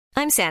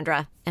I'm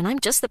Sandra, and I'm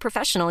just the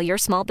professional your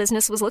small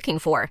business was looking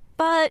for.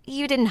 But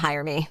you didn't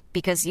hire me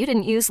because you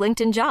didn't use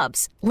LinkedIn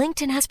Jobs.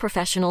 LinkedIn has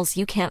professionals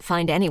you can't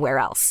find anywhere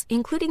else,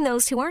 including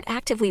those who aren't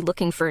actively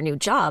looking for a new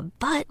job,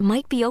 but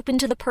might be open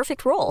to the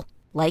perfect role,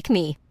 like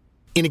me.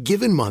 In a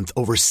given month,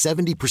 over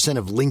 70%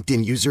 of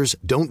LinkedIn users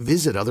don't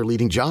visit other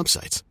leading job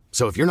sites.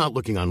 So if you're not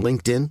looking on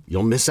LinkedIn,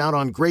 you'll miss out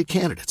on great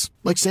candidates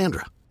like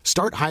Sandra.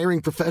 Start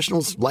hiring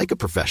professionals like a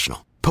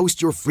professional.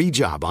 Post your free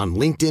job on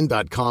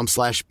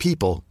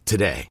linkedin.com/people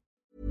today.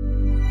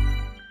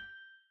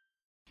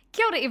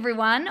 Kia ora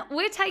everyone,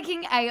 we're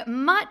taking a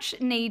much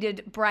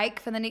needed break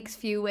for the next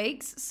few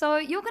weeks, so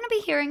you're going to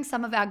be hearing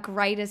some of our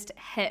greatest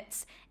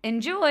hits.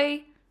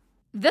 Enjoy!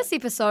 This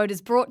episode is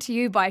brought to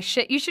you by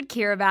Shit You Should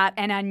Care About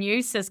and our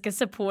new Siska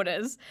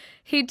supporters.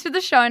 Head to the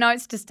show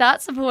notes to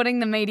start supporting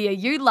the media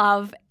you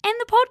love and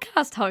the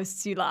podcast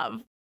hosts you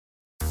love.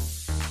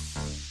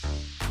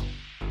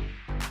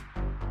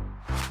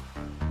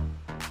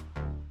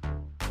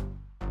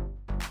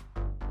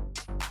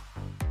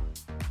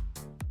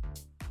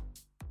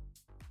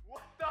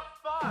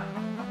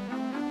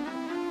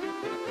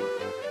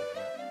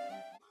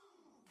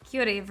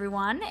 Kia ora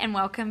everyone, and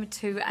welcome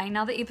to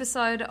another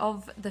episode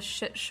of The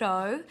Shit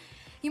Show.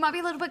 You might be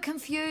a little bit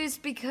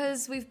confused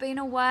because we've been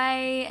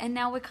away and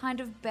now we're kind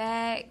of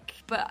back,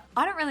 but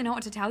I don't really know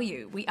what to tell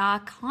you. We are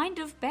kind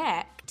of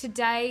back.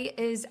 Today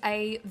is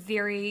a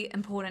very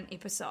important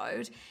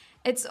episode.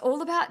 It's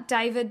all about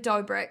David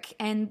Dobrik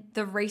and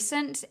the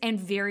recent and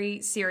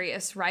very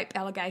serious rape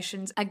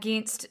allegations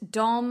against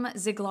Dom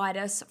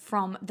Ziglitis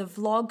from the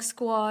Vlog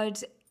Squad,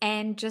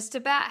 and just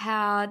about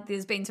how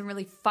there's been some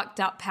really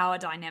fucked up power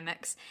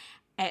dynamics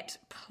at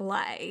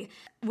play.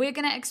 We're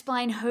going to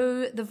explain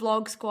who the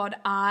Vlog Squad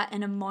are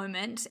in a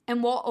moment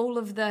and what all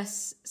of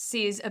this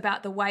says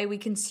about the way we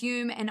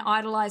consume and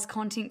idolize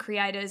content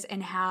creators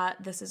and how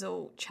this is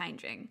all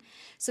changing.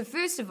 So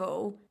first of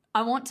all,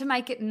 I want to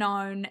make it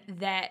known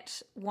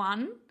that,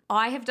 one,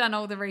 I have done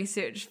all the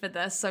research for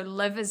this, so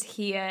Liv is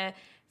here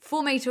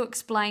for me to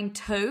explain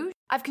too.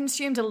 I've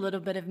consumed a little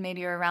bit of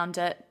media around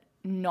it,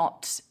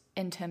 not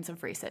in terms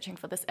of researching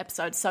for this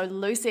episode. So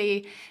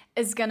Lucy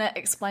is going to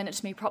explain it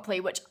to me properly,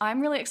 which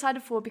I'm really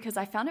excited for because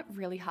I found it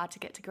really hard to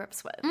get to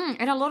grips with.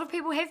 And a lot of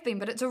people have been,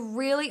 but it's a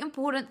really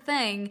important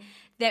thing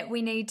that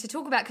we need to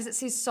talk about because it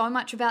says so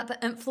much about the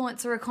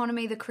influencer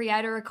economy, the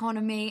creator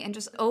economy, and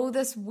just all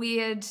this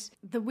weird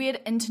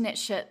internet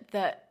shit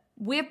that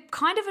we're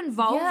kind of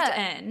involved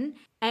in,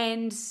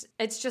 and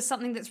it's just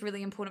something that's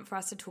really important for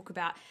us to talk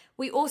about.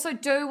 We also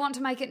do want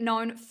to make it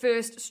known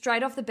first,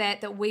 straight off the bat,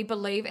 that we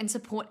believe and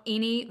support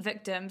any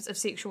victims of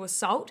sexual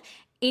assault,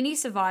 any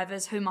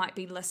survivors who might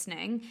be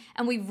listening,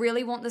 and we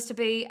really want this to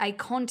be a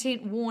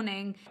content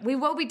warning. We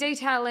will be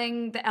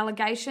detailing the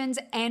allegations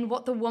and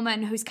what the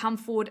woman who's come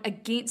forward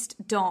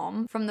against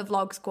Dom from the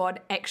Vlog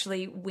Squad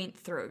actually went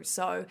through.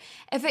 So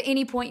if at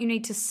any point you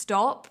need to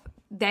stop,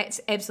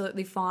 that's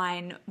absolutely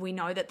fine. We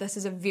know that this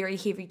is a very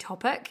heavy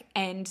topic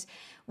and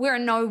we're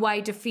in no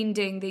way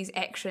defending these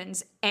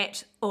actions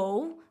at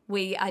all.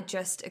 We are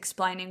just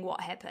explaining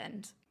what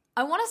happened.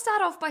 I want to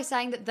start off by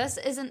saying that this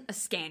isn't a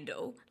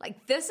scandal.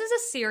 Like, this is a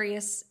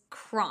serious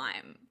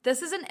crime.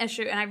 This is an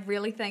issue, and I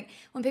really think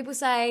when people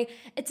say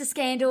it's a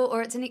scandal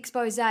or it's an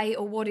expose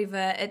or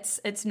whatever,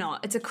 it's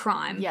not. It's a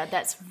crime. Yeah,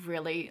 that's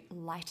really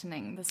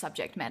lightening the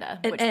subject matter,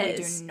 which we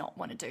do not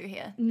want to do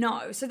here.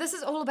 No. So this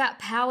is all about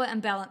power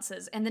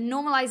imbalances and the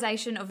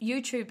normalization of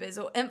YouTubers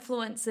or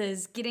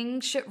influencers getting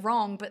shit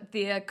wrong, but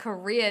their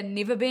career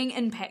never being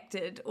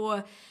impacted,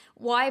 or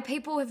why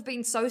people have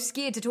been so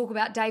scared to talk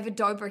about David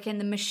Dobrik and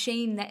the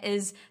machine that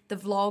is the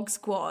Vlog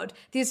Squad.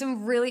 There's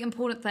some really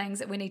important things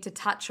that we need to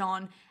touch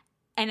on,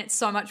 and it's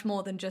so much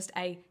more than just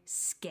a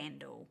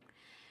scandal.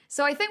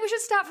 So I think we should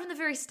start from the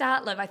very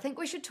start, Liv. I think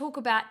we should talk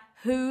about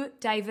who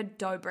David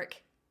Dobrik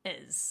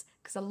is,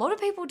 because a lot of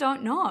people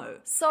don't know.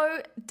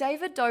 So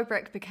David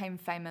Dobrik became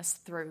famous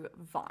through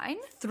Vine?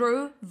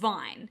 Through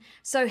Vine.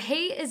 So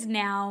he is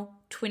now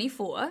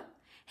 24.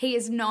 He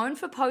is known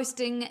for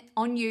posting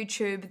on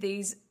YouTube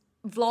these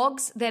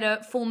vlogs that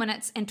are 4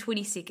 minutes and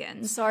 20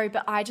 seconds. Sorry,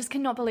 but I just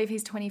cannot believe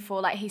he's 24.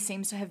 Like, he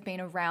seems to have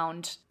been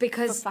around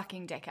for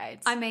fucking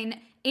decades. I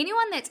mean,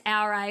 anyone that's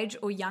our age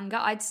or younger,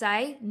 I'd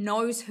say,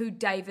 knows who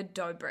David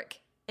Dobrik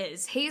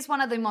is. He is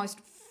one of the most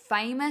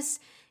famous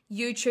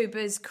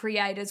YouTubers,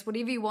 creators,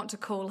 whatever you want to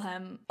call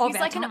him, of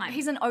our time.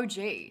 He's an OG.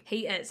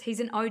 He is.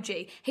 He's an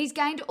OG. He's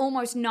gained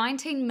almost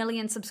 19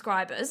 million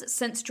subscribers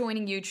since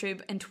joining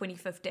YouTube in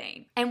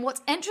 2015. And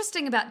what's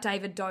interesting about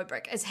David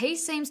Dobrik is he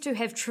seems to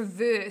have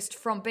traversed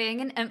from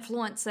being an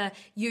influencer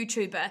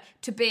YouTuber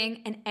to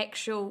being an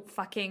actual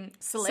fucking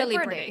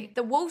celebrity.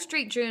 The Wall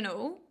Street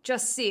Journal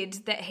just said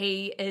that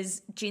he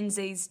is Gen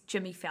Z's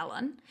Jimmy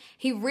Fallon.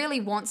 He really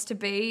wants to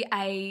be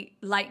a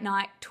late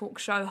night talk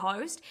show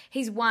host.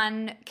 He's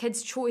won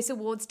Kids' Choice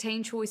Awards,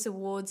 Teen Choice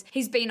Awards.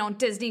 He's been on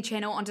Disney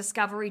Channel, on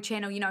Discovery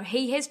Channel. You know,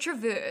 he has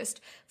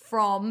traversed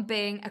from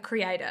being a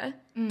creator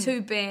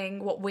to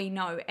being what we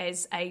know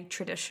as a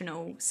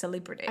traditional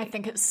celebrity. I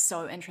think it's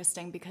so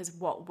interesting because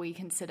what we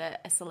consider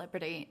a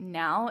celebrity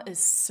now is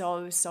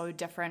so, so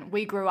different.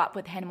 We grew up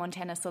with Hannah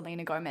Montana,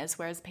 Selena Gomez,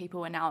 whereas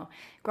people are now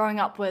growing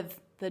up with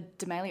the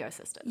D'Amelio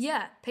sisters.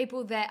 Yeah,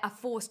 people that are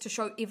forced to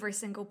show every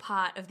single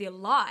part of their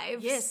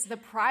lives. Yes, the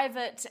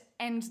private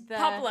and the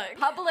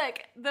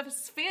public. The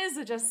spheres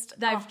are just...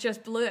 They've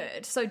just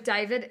blurred. So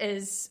David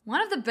is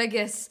one of the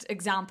biggest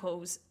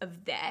examples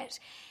of that.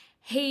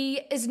 He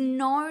is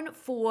known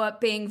for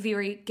being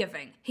very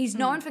giving. He's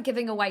known for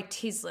giving away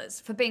Teslas,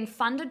 for being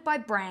funded by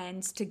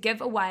brands to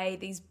give away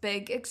these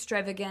big,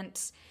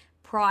 extravagant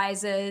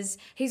prizes.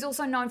 He's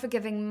also known for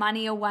giving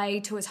money away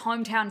to his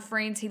hometown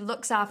friends. He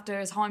looks after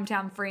his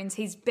hometown friends.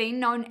 He's been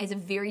known as a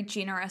very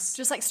generous...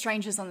 Just like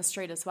strangers on the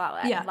street as well.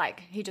 And yeah.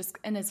 like he just,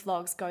 in his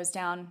vlogs, goes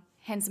down,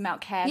 hands them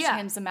out cash,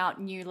 hands them out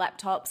new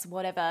laptops,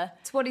 whatever.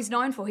 It's what he's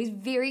known for. He's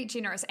very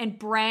generous. And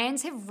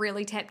brands have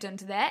really tapped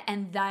into that,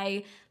 and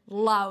they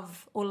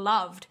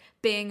loved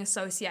being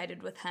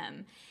associated with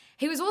him.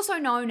 He was also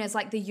known as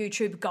like the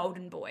YouTube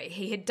golden boy.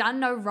 He had done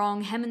no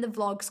wrong. Him and the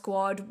Vlog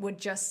Squad were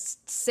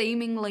just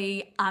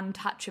seemingly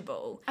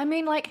untouchable. I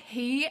mean, like,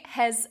 he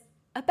has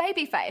a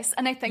baby face,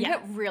 and I think it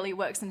really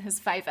works in his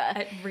favor.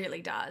 It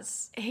really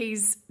does.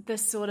 He's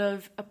this sort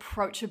of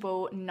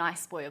approachable,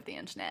 nice boy of the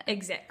internet.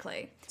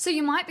 Exactly. So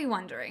you might be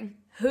wondering,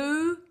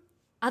 who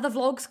are the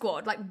Vlog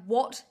Squad? Like,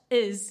 what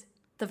is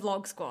the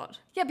Vlog Squad?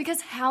 Yeah, because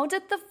how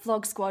did the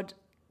Vlog Squad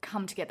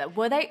come together?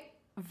 Were they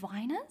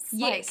Viners?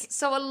 Yes,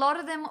 so a lot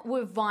of them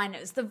were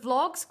Viners. The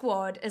Vlog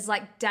Squad is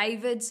like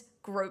David's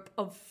group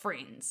of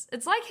friends.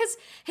 It's like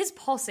his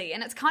posse,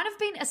 and it's kind of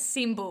been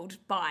assembled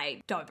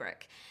by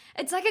Dobrik.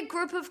 It's like a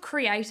group of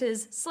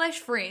creators /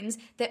 friends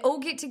that all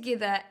get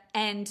together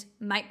and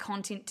make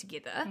content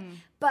together.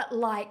 But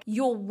like,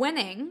 you're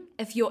winning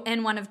if you're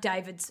in one of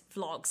David's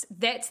vlogs.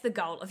 That's the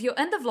goal. If you're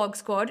in the Vlog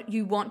Squad,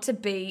 you want to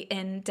be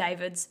in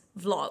David's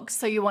vlogs.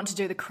 So you want to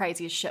do the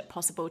craziest shit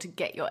possible to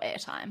get your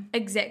airtime.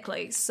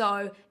 Exactly.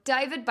 So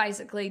David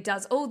basically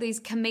does all these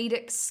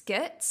comedic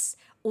skits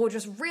or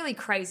just really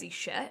crazy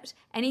shit,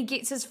 and he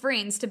gets his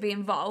friends to be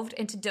involved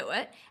and to do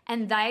it,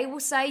 and they will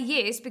say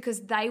yes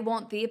because they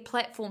want their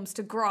platforms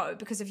to grow.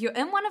 Because if you're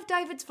in one of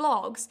David's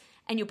vlogs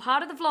and you're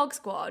part of the Vlog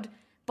Squad,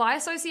 by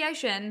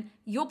association,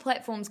 your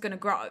platform's going to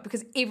grow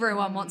because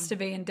everyone wants to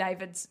be in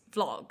David's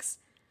vlogs.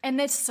 And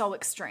that's so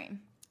extreme.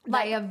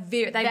 They are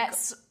very...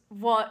 That's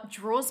what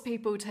draws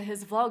people to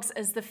his vlogs,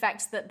 is the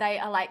fact that they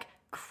are like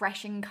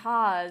crashing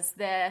cars,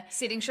 they're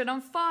setting shit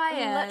on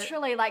fire,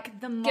 literally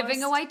like the most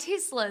giving away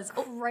Teslas,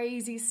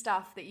 crazy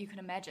stuff that you can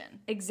imagine.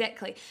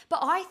 Exactly. But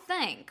I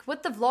think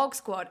with the Vlog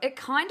Squad, it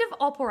kind of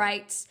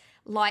operates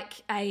like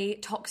a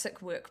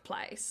toxic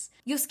workplace.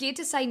 You're scared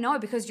to say no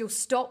because you'll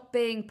stop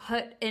being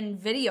put in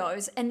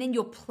videos, and then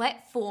your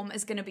platform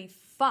is going to be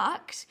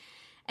fucked.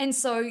 And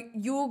so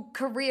your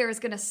career is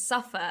going to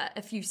suffer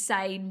if you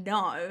say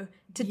no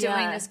to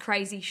doing this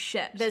crazy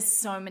shit. There's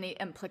so many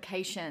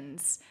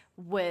implications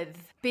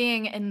with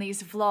being in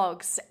these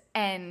vlogs,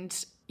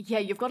 and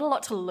you've got a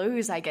lot to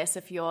lose, I guess,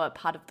 if you're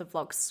part of the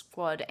Vlog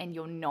Squad and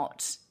you're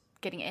not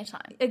getting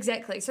airtime.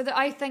 Exactly. So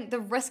I think the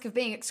risk of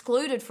being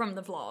excluded from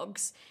the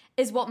vlogs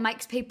is what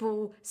makes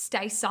people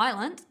stay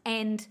silent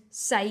and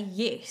say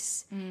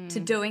yes to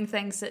doing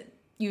things that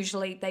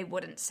usually they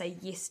wouldn't say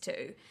yes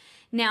to.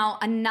 Now,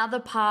 another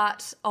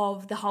part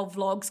of the whole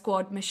Vlog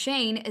Squad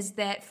machine is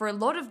that for a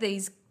lot of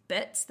these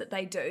bits that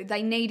they do,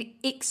 they need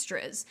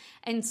extras.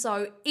 And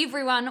so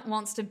everyone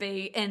wants to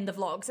be in the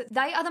vlogs.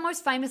 They are the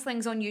most famous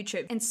things on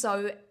YouTube. And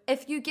so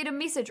if you get a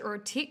message or a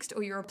text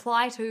or you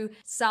reply to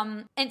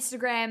some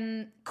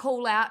Instagram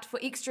call out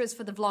for extras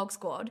for the Vlog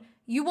Squad,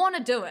 you want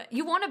to do it.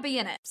 You want to be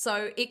in it.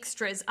 So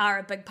extras are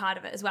a big part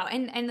of it as well.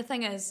 And the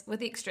thing is,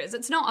 with extras,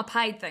 it's not a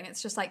paid thing.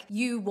 It's just like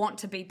you want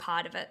to be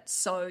part of it,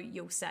 so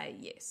you'll say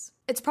yes.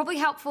 It's probably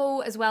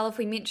helpful as well if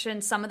we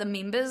mention some of the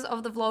members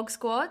of the Vlog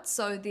Squad.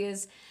 So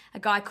there's a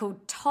guy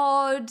called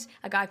Todd,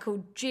 a guy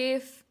called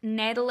Jeff,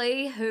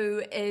 Natalie,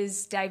 who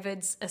is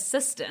David's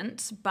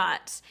assistant,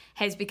 but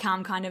has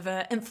become kind of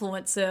an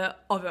influencer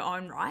of her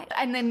own right.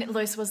 And then,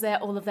 Luce, was there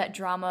all of that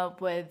drama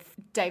with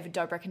David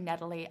Dobrik and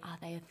Natalie? Are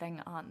they a thing?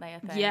 Aren't they a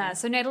thing? Yeah,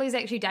 so Natalie's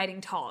actually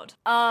dating Todd.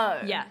 Oh.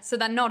 Yeah, so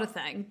they're not a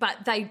thing,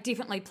 but they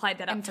definitely played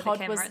that up and for Todd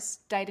the cameras. Was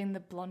dating the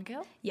blonde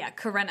girl? Yeah,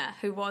 Corinna,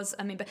 who was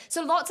a member.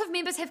 So lots of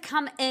members have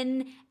come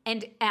in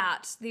and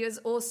out. There's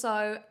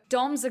also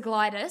Dom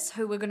Zaglaitis,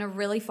 who we're going to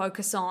really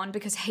focus on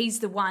because he's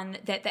the one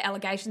that the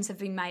allegations have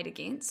been made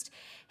against.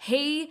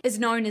 He is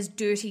known as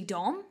Dirty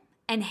Dom,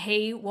 and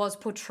he was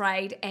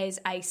portrayed as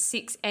a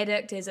sex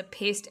addict, as a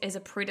pest, as a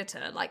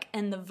predator, like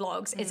in the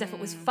vlogs, as if it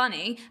was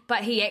funny,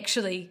 but he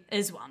actually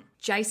is one.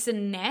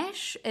 Jason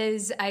Nash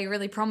is a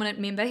really prominent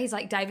member. He's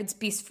like David's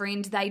best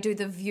friend. They do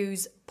the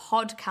Views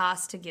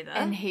podcast together.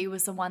 And he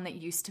was the one that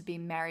used to be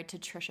married to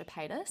Trisha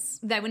Paytas.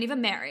 They were never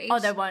married. Oh,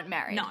 they weren't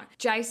married? No.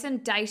 Jason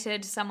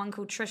dated someone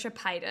called Trisha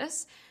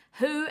Paytas,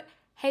 who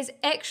has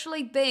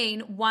actually been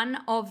one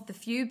of the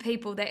few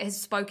people that has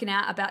spoken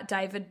out about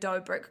David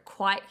Dobrik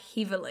quite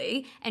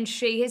heavily, and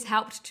she has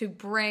helped to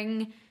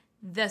bring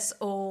this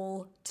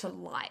all to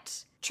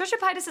light. Trisha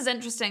Paytas is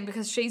interesting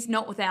because she's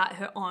not without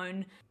her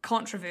own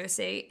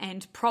controversy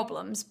and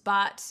problems,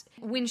 but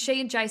when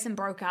she and Jason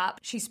broke up,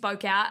 she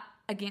spoke out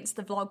against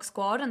the Vlog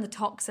Squad and the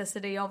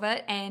toxicity of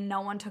it, and no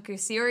one took her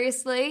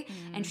seriously,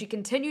 and she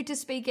continued to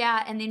speak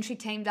out, and then she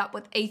teamed up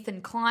with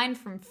Ethan Klein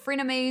from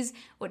Frenemies,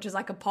 which is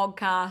like a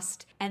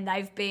podcast, and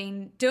they've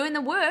been doing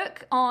the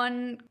work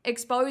on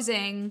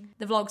exposing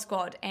the Vlog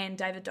Squad and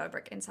David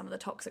Dobrik in some of the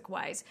toxic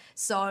ways.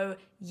 So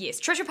yes,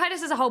 Trisha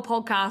Paytas is a whole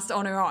podcast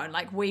on her own.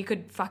 Like, we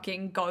could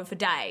fucking go for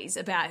days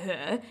about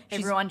her.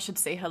 Everyone should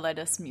see her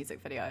latest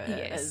music video.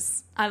 It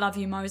is I Love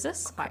You,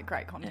 Moses. quite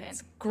great content.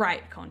 It's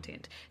great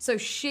content. So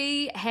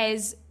she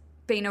has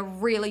been a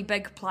really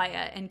big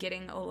player in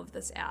getting all of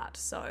this out.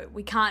 So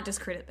we can't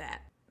discredit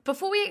that.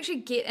 Before we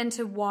actually get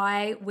into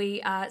why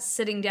we are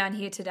sitting down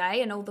here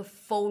today and all the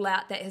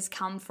fallout that has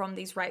come from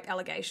these rape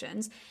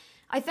allegations,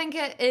 I think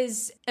it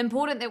is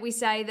important that we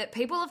say that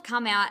people have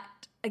come out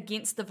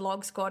against the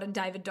Vlog Squad and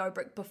David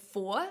Dobrik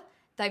before.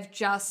 They've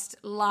just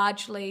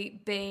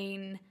largely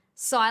been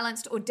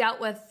silenced or dealt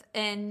with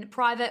in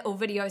private, or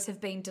videos have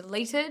been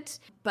deleted.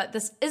 But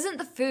this isn't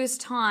the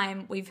first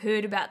time we've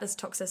heard about this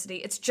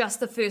toxicity. It's just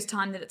the first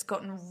time that it's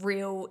gotten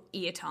real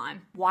airtime.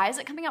 Why is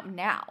it coming up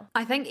now?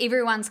 I think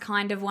everyone's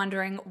kind of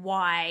wondering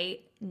why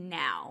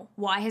now.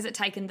 Why has it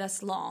taken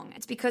this long?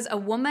 It's because a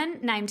woman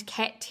named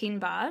Kat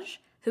Tenbaj,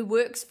 who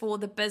works for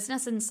the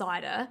Business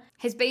Insider,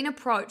 has been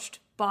approached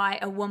by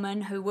a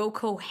woman who we'll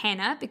call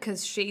Hannah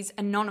because she's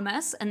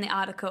anonymous in the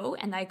article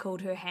and they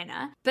called her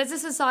Hannah.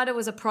 Business Insider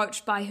was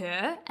approached by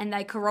her and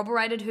they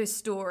corroborated her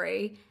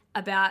story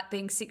about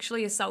being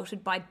sexually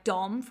assaulted by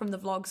Dom from the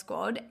Vlog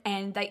Squad,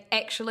 and they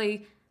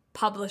actually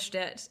published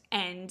it,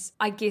 and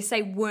I guess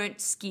they weren't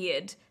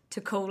scared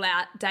to call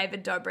out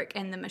David Dobrik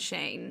and the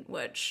Machine,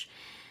 which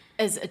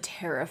is a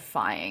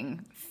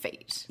terrifying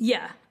feat.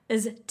 Yeah,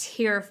 is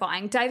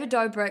terrifying. David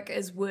Dobrik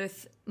is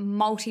worth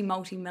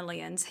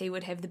multi-millions. He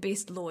would have the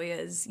best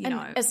lawyers, you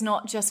know. It's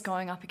not just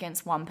going up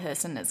against one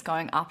person, it's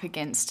going up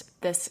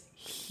against this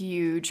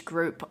huge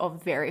group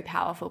of very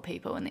powerful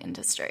people in the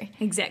industry.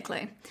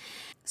 Exactly.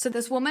 So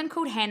this woman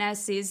called Hannah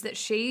says that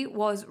she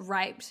was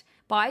raped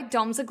by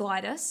Dom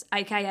Zaglaitis,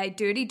 aka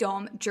Dirty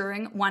Dom,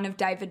 during one of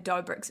David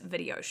Dobrik's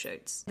video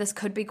shoots. This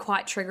could be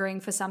quite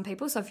triggering for some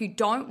people, so if you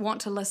don't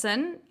want to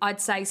listen,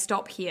 I'd say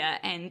stop here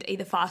and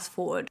either fast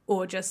forward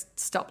or just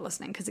stop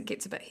listening because it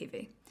gets a bit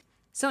heavy.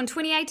 So in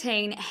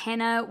 2018,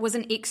 Hannah was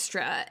an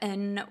extra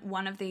in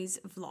one of these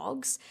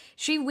vlogs.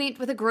 She went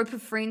with a group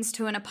of friends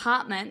to an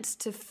apartment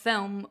to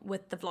film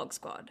with the Vlog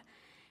Squad.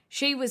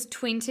 She was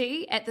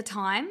 20 at the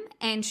time,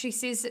 and she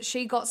says that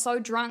she got so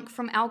drunk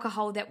from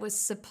alcohol that was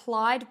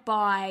supplied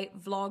by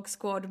Vlog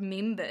Squad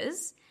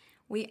members.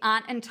 We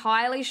aren't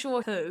entirely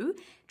sure who.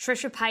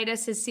 Trisha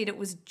Paytas has said it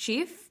was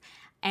Jeff,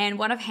 and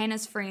one of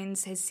Hannah's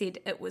friends has said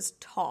it was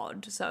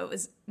Todd. So it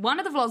was one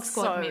of the Vlog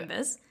Squad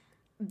members.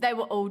 They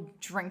were all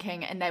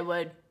drinking and they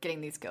were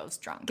getting these girls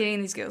drunk.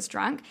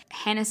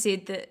 Hannah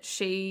said that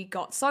she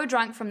got so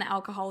drunk from the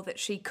alcohol that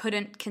she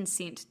couldn't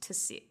consent to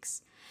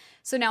sex.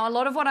 So now a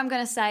lot of what I'm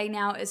going to say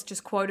now is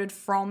just quoted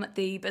from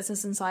the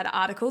Business Insider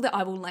article that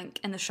I will link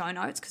in the show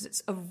notes because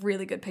it's a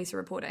really good piece of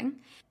reporting.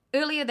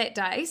 Earlier that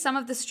day, some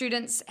of the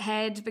students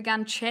had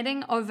begun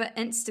chatting over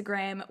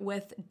Instagram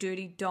with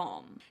Dirty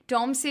Dom.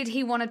 Dom said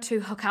he wanted to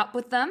hook up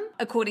with them,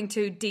 according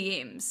to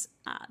DMs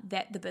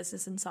that the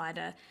Business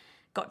Insider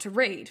got to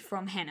read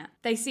from Hannah.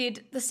 They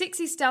said, "The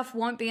sexy stuff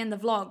won't be in the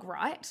vlog,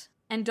 right?"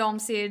 And Dom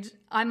said,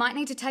 "I might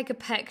need to take a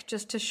pic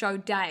just to show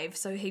Dave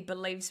so he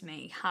believes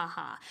me,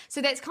 haha."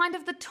 So that's kind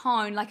of the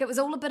tone. Like, it was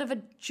all a bit of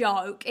a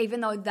joke, even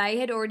though they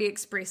had already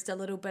expressed a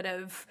little bit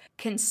of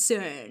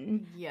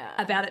concern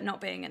about it not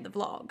being in the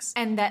vlogs.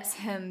 And that's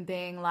him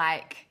being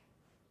like,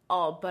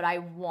 oh, but I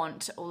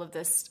want all of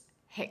this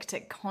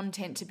hectic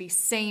content to be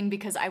seen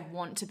because I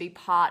want to be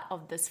part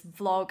of this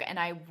vlog and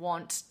I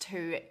want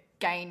to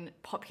gain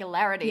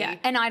popularity. Yeah,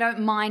 and I don't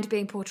mind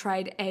being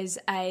portrayed as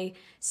a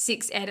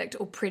sex addict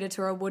or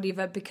predator or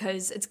whatever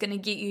because it's going to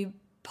get you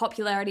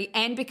popularity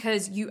and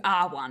because you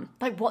are one.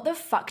 Like, what the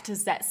fuck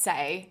does that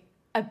say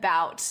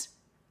about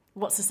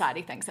what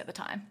society thinks at the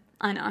time?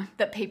 I know.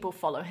 That people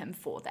follow him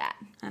for that.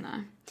 I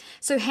know.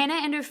 So Hannah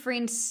and her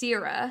friend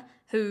Sarah,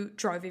 who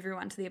drove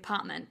everyone to the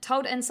apartment,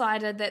 told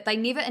Insider that they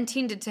never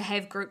intended to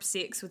have group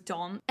sex with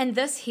Dom. And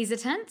this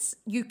hesitance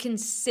you can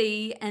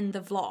see in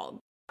the vlog.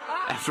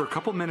 After a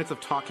couple minutes of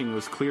talking, it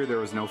was clear there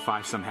was no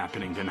fivesome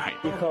happening tonight.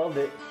 You called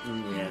it.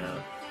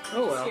 Yeah.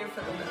 Oh well.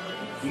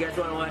 You guys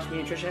want to watch me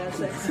and Trisha have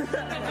sex?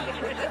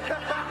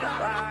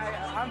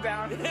 I'm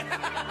down.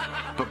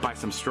 But by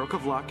some stroke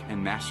of luck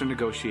and master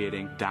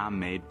negotiating, Dom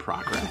made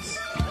progress.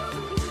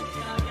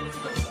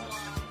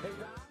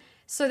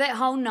 So that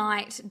whole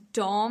night,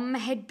 Dom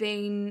had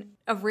been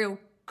a real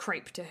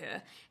creep to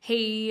her.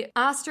 He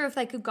asked her if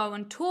they could go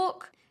and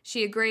talk.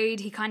 She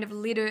agreed. He kind of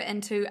led her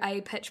into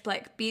a pitch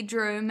black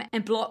bedroom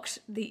and blocked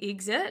the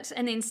exit,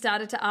 and then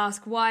started to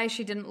ask why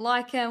she didn't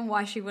like him,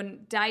 why she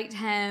wouldn't date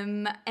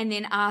him, and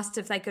then asked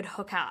if they could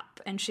hook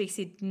up. And she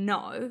said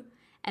no.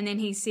 And then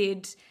he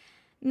said,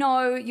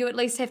 no, you at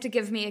least have to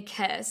give me a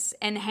kiss.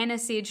 And Hannah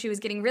said she was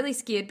getting really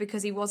scared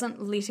because he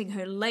wasn't letting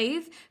her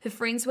leave. Her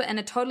friends were in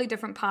a totally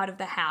different part of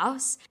the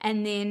house.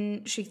 And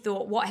then she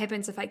thought, what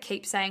happens if I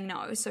keep saying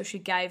no? So she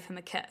gave him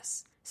a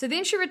kiss. So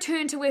then she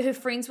returned to where her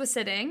friends were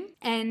sitting,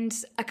 and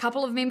a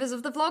couple of members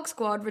of the vlog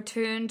squad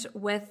returned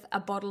with a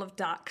bottle of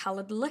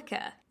dark-coloured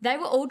liquor. They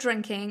were all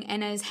drinking,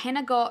 and as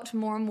Hannah got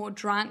more and more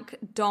drunk,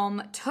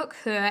 Dom took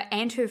her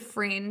and her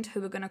friend,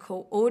 who we're going to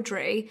call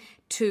Audrey,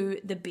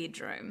 to the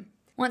bedroom.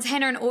 Once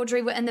Hannah and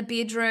Audrey were in the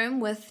bedroom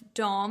with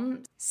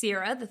Dom,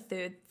 Sarah, the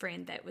third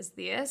friend that was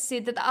there,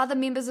 said that the other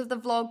members of the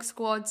vlog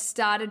squad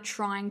started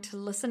trying to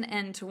listen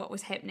in to what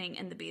was happening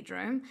in the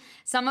bedroom.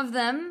 Some of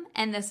them,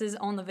 and this is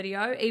on the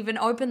video, even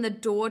opened the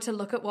door to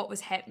look at what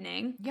was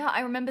happening. Yeah,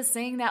 I remember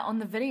seeing that on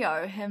the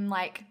video, him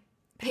like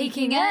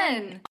peeking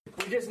in.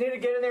 We just need to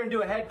get in there and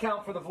do a head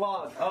count for the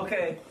vlog.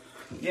 Okay.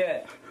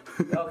 Yeah.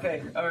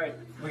 Okay. All right.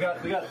 We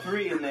got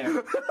 3 in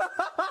there.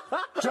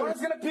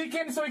 Jonah's gonna peek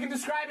in so he can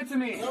describe it to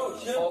me.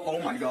 Oh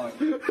my god.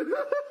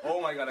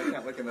 Oh my god, I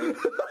can't look at that.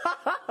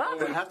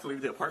 Oh, I have to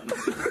leave the apartment.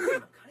 I'm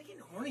kind of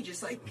getting horny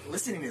just like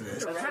listening to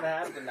this. That's what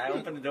happened. I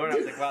opened the door and I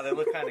was like, wow, they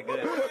look kind of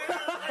good.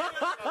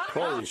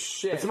 Holy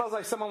shit. It smells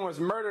like someone was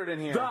murdered in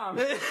here. Dom.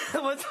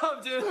 What's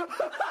up, dude?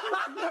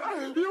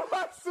 You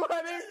are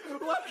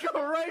sweating like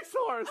a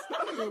racehorse.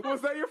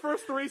 Was that your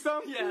first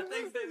threesome? Yeah,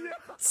 thanks, David.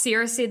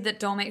 Sarah said that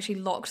Dom actually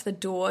locked the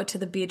door to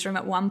the bedroom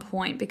at one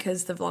point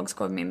because the vlog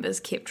squad members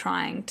kept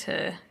trying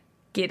to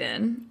get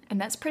in. And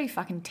that's pretty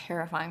fucking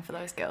terrifying for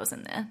those girls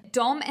in there.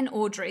 Dom and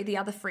Audrey, the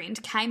other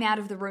friend, came out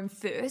of the room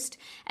first,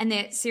 and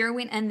that Sarah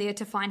went in there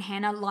to find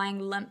Hannah lying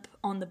limp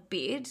on the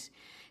bed.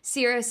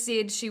 Sarah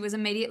said she was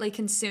immediately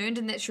concerned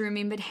and that she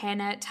remembered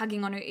Hannah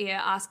tugging on her ear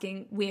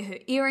asking where her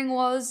earring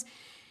was.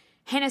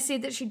 Hannah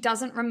said that she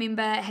doesn't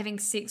remember having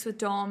sex with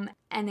Dom,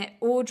 and that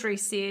Audrey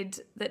said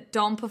that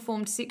Dom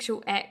performed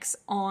sexual acts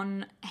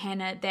on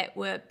Hannah that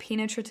were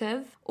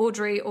penetrative.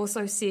 Audrey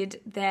also said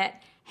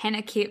that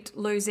Hannah kept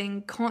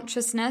losing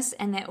consciousness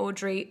and that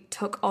Audrey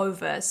took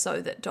over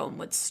so that Dom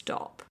would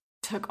stop.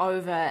 Took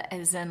over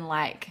as in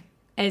like...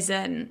 As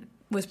in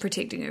was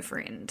protecting her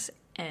friend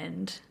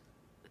and...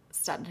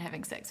 started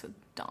having sex with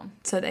Dom.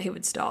 So that he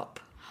would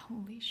stop.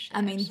 Holy shit.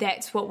 I mean,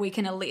 that's what we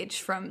can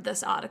allege from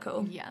this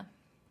article. Yeah.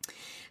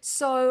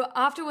 So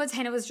afterwards,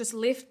 Hannah was just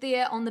left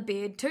there on the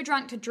bed, too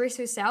drunk to dress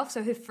herself,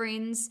 so her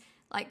friends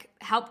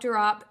helped her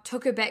up,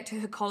 took her back to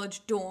her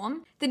college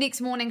dorm. The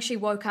next morning, she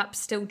woke up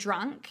still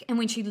drunk, and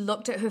when she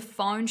looked at her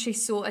phone, she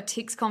saw a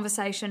text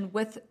conversation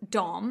with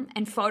Dom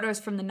and photos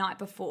from the night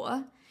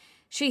before.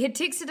 She had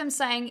texted him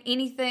saying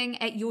anything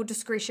at your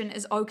discretion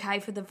is okay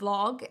for the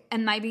vlog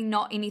and maybe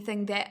not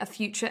anything that a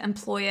future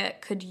employer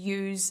could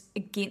use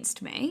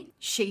against me.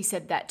 She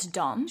said that to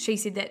Dom. She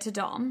said that to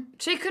Dom.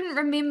 She couldn't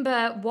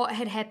remember what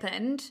had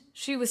happened.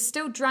 She was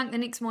still drunk the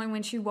next morning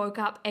when she woke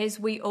up, as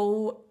we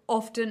all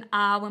often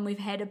are when we've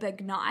had a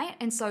big night.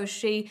 And so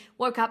she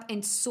woke up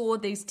and saw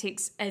these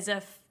texts as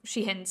if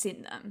she hadn't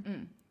sent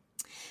them.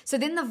 So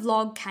then the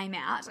vlog came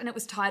out and it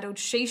was titled,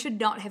 She Should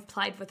Not Have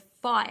Played With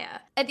Fire.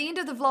 At the end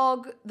of the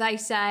vlog, they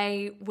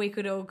say we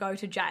could all go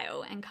to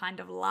jail and kind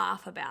of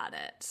laugh about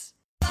it.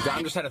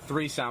 Dom just had a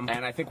threesome,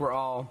 and I think we're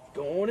all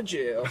Going to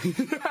jail.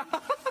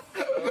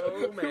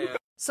 Oh, man.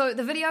 So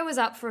the video was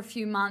up for a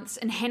few months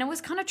and Hannah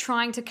was kind of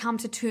trying to come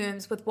to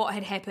terms with what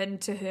had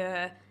happened to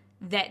her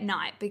that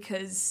night,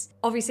 because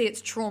obviously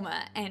it's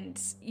trauma and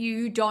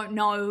you don't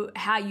know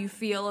how you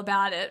feel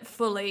about it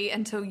fully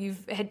until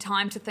you've had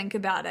time to think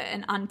about it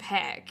and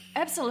unpack.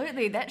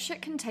 Absolutely, that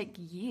shit can take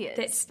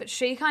years. But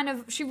she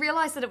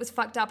realised that it was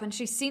fucked up, and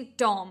she sent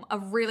Dom a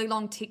really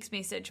long text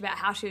message about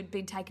how she had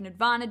been taken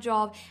advantage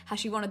of, how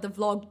she wanted the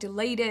vlog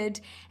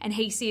deleted, and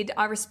he said,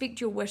 I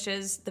respect your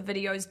wishes, the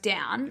video's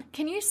down.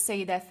 Can you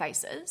see their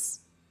faces?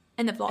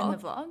 In the vlog? In the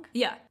vlog?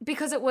 Yeah,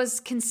 because it was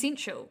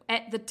consensual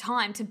at the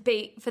time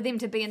for them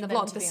to be in the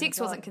vlog. The sex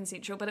wasn't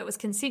consensual, but it was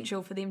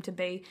consensual for them to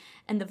be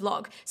in the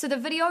vlog. So the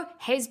video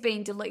has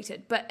been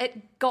deleted, but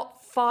it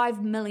got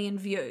 5 million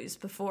views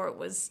before it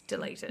was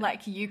deleted.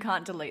 Like, you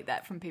can't delete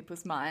that from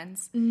people's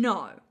minds.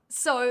 No.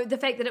 So the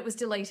fact that it was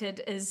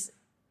deleted is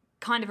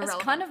kind of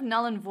irrelevant. It's kind of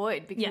null and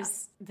void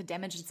because the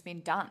damage has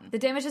been done. The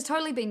damage has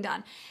totally been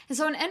done. And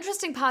so an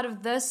interesting part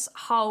of this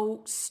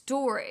whole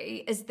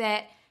story is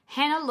that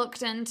Hannah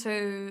looked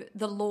into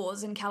the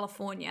laws in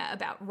California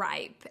about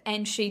rape,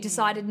 and she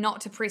decided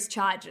not to press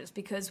charges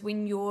because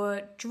when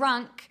you're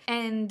drunk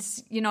and,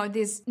 you know,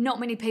 there's not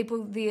many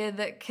people there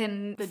that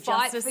can fight for you. The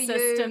justice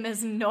system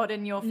is not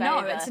in your favour. No,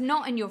 it's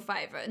not in your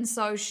favour. And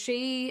so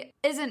she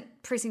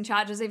isn't pressing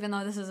charges, even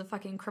though this is a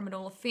fucking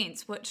criminal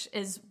offence, which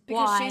is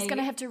because why... she's going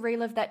to have to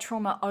relive that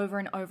trauma over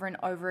and over and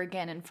over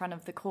again in front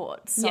of the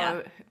court.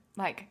 So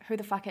Like, who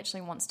the fuck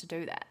actually wants to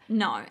do that?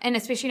 No, and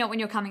especially not when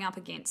you're coming up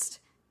against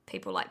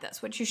people like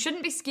this, which you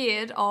shouldn't be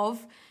scared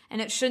of,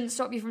 and it shouldn't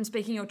stop you from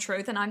speaking your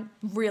truth. And I'm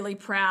really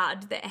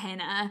proud that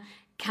Hannah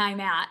came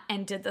out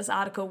and did this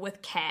article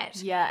with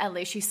Kat. Yeah, at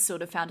least she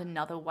sort of found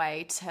another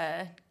way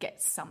to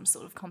get some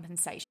sort of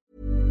compensation.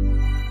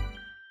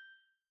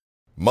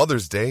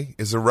 Mother's Day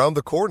is around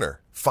the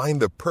corner.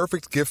 Find the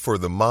perfect gift for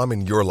the mom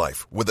in your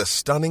life with a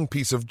stunning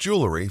piece of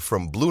jewelry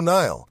from Blue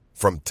Nile.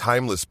 From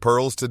timeless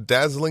pearls to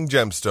dazzling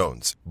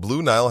gemstones,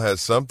 Blue Nile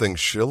has something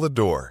she'll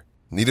adore.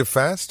 Need it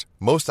fast?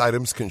 Most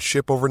items can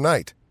ship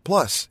overnight.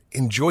 Plus,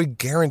 enjoy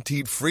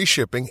guaranteed free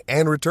shipping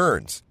and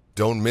returns.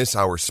 Don't miss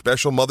our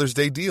special Mother's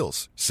Day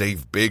deals.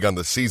 Save big on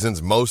the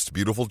season's most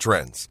beautiful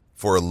trends.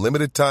 For a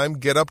limited time,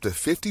 get up to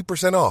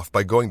 50% off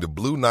by going to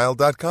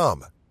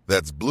BlueNile.com.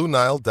 That's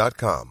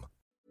BlueNile.com.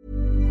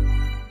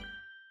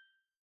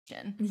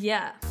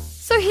 Yeah.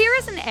 So here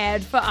is an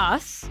ad for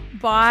us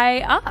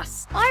by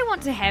us. I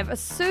want to have a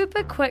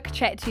super quick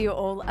chat to you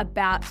all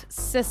about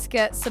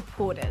Siska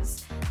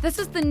supporters. This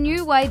is the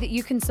new way that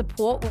you can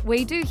support what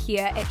we do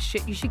here at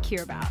Shit You Should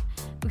Care About.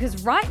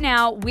 Because right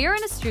now, we're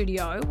in a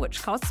studio,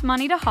 which costs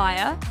money to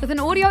hire, with an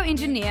audio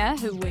engineer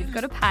who we've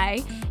got to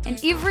pay, and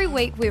every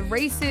week we're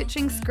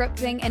researching,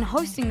 scripting, and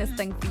hosting this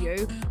thing for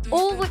you,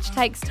 all which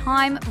takes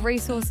time,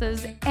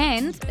 resources,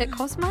 and it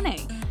costs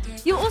money.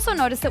 You'll also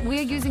notice that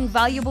we're using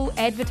valuable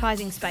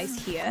advertising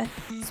space here,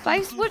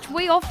 space which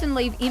we often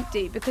leave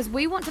empty because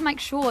we want to make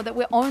sure that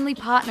we're only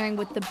partnering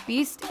with the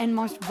best and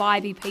most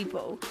vibey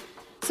people.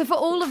 So for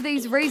all of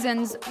these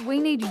reasons, we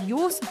need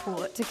your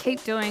support to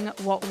keep doing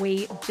what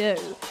we do.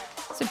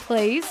 So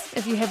please,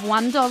 if you have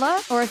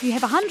 $1 or if you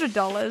have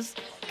 $100,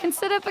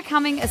 consider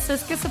becoming a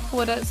Siska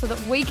supporter so that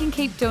we can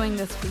keep doing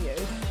this for you.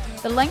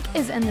 The link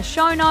is in the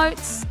show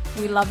notes.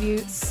 We love you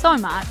so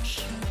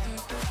much.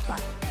 Bye.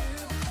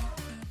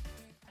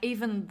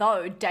 Even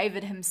though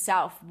David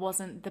himself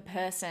wasn't the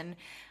person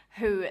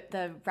who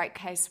the rape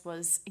case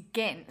was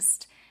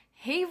against,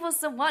 he was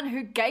the one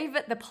who gave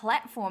it the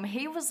platform.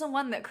 He was the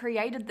one that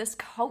created this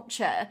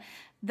culture,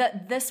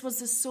 that this was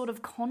the sort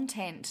of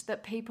content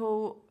that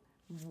people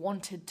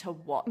wanted to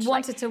watch. How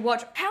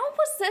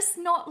was this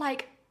not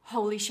like,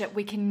 holy shit,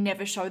 we can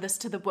never show this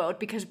to the world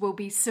because we'll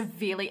be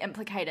severely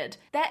implicated?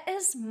 That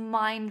is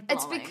mind-blowing.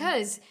 It's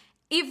because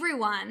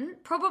everyone,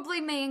 probably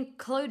me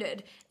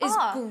included, is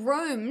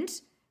groomed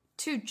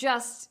to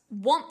just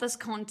want this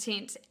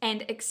content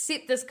and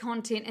accept this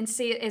content and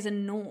see it as a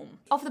norm.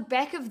 Off the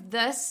back of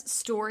this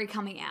story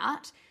coming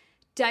out,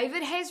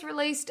 David has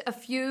released a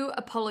few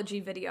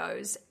apology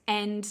videos,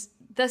 and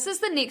this is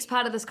the next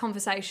part of this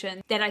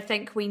conversation that I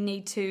think we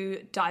need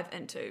to dive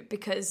into,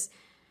 because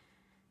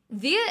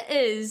there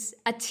is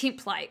a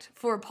template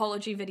for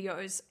apology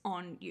videos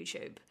on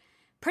YouTube.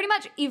 Pretty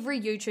much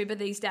every YouTuber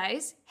these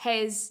days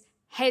has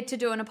had to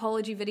do an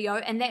apology video,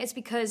 and that is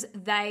because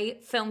they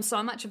film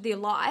so much of their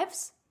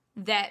lives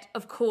that,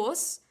 of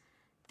course,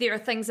 there are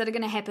things that are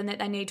going to happen that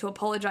they need to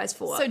apologize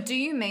for. So do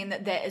you mean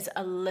that there is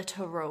a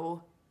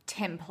literal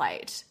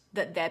template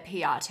that their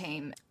PR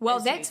team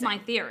is that's using? my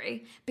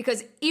theory,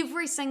 because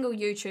every single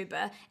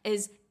YouTuber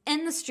is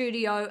in the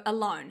studio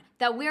alone.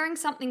 They're wearing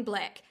something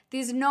black.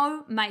 There's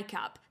no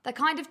makeup. They're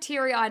kind of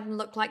teary-eyed and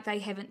look like they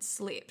haven't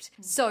slept.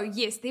 So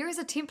yes, there is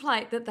a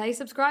template that they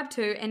subscribe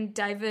to, and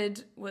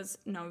David was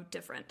no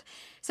different.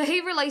 So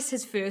he released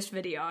his first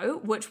video,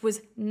 which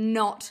was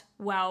not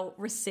well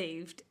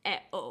received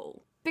at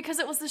all. Because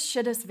it was the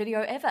shittest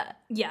video ever.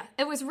 Yeah,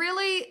 it was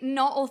really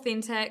not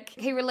authentic.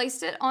 He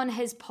released it on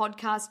his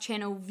podcast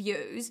channel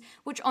Views,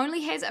 which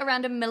only has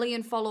around 1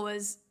 million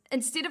followers,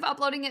 instead of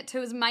uploading it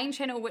to his main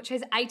channel, which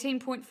has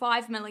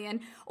 18.5 million,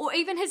 or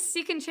even his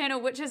second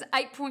channel, which has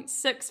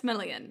 8.6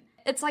 million.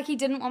 It's like he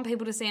didn't want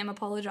people to see him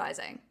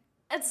apologizing.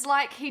 It's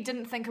like he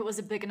didn't think it was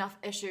a big enough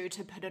issue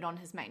to put it on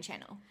his main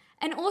channel.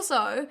 And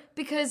also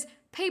because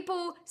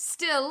people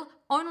still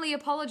only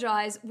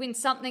apologize when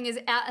something is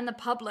out in the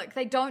public.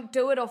 They don't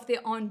do it off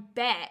their own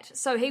bat.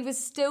 So he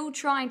was still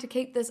trying to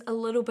keep this a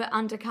little bit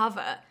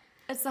undercover.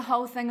 It's the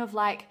whole thing of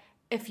like,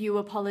 if you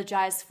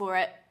apologize for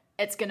it,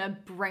 it's going to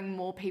bring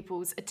more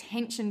people's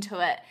attention to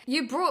it.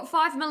 You brought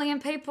 5 million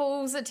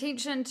people's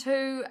attention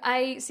to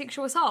a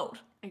sexual assault.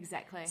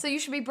 Exactly. So you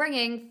should be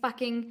bringing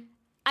fucking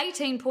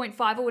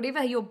 18.5 or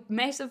whatever your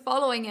massive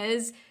following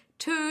is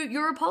to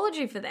your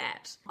apology for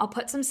that. I'll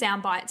put some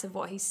sound bites of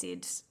what he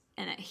said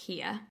in it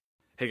here.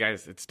 Hey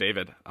guys, it's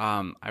David.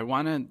 I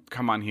want to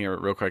come on here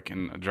real quick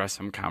and address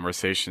some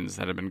conversations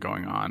that have been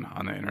going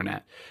on the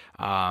internet.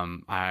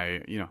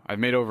 I've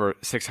made over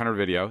 600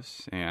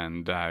 videos,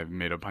 and I've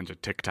made a bunch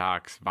of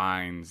TikToks,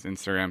 Vines,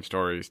 Instagram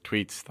stories,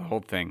 tweets, the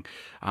whole thing.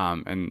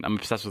 And I'm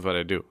obsessed with what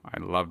I do. I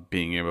love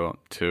being able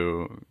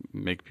to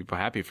make people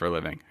happy for a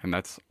living, and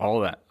that's all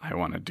that I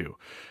want to do.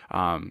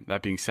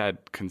 That being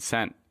said,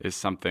 consent is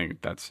something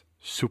that's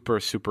super,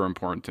 super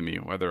important to me.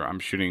 Whether I'm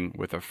shooting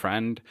with a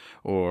friend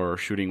or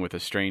shooting with a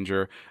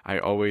stranger, I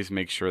always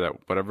make sure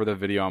that whatever the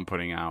video I'm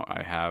putting out,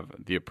 I have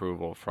the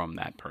approval from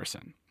that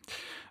person.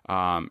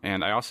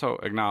 And I also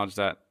acknowledge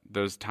that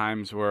there's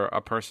times where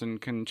a person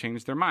can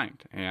change their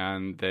mind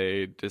and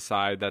they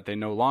decide that they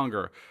no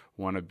longer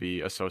want to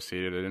be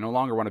associated. They no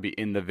longer want to be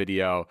in the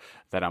video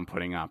that I'm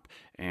putting up.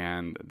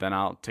 And then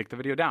I'll take the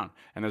video down.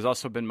 And there's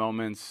also been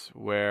moments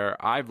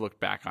where I've looked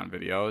back on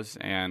videos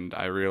and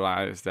I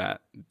realize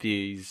that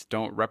these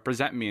don't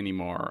represent me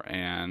anymore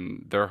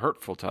and they're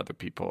hurtful to other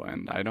people.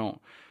 And I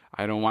don't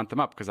want them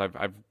up because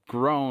I've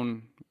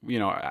grown,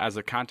 as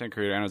a content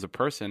creator and as a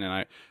person, and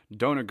I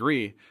don't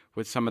agree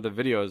with some of the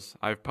videos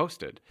I've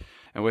posted.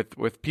 And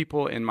with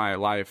people in my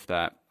life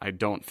that I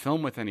don't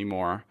film with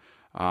anymore,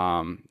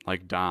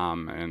 like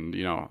Dom and,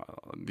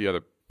 the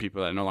other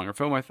people that I no longer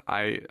film with,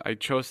 I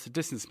chose to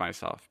distance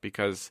myself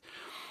because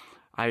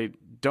I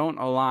don't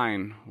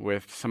align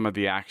with some of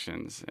the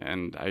actions,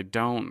 and I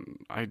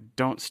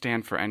don't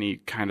stand for any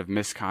kind of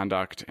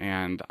misconduct,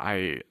 and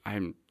I've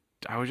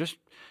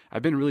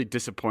been really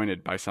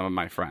disappointed by some of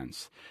my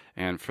friends,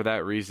 and for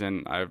that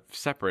reason, I've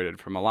separated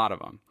from a lot of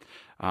them.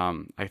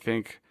 I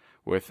think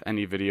with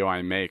any video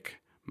I make,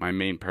 my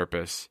main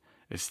purpose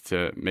is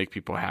to make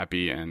people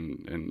happy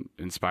and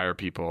inspire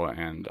people,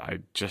 and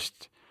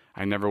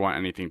I never want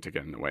anything to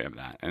get in the way of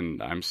that.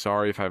 And I'm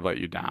sorry if I've let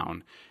you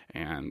down,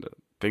 and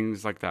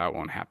things like that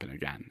won't happen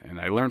again. And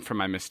I learned from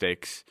my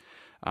mistakes,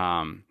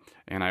 and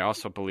I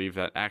also believe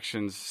that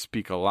actions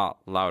speak a lot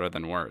louder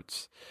than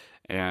words.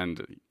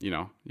 And,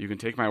 you can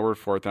take my word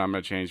for it that I'm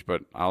going to change,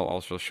 but I'll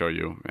also show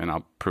you and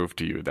I'll prove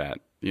to you that,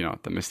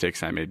 the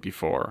mistakes I made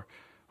before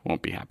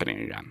won't be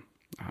happening again.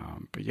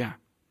 But yeah,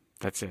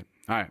 that's it.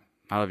 All right.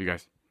 I love you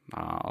guys.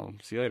 I'll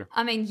see you later.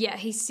 I mean, yeah,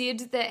 he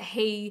said that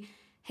he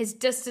has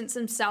distanced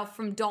himself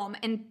from Dom.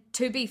 And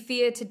to be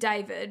fair to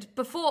David,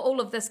 before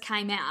all of this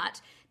came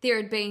out, there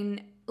had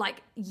been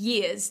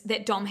years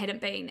that Dom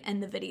hadn't been in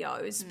the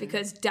videos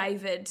because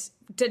David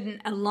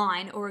didn't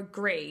align or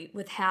agree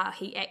with how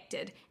he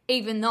acted,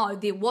 even though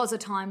there was a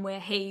time where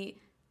he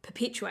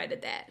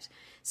perpetuated that.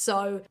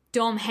 So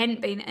Dom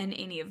hadn't been in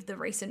any of the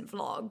recent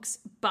vlogs,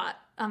 but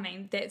I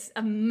mean, that's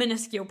a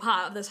minuscule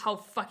part of this whole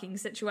fucking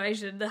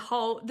situation.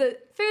 The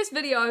first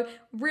video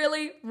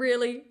really,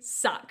 really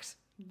sucked.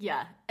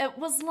 Yeah, it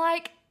was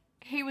like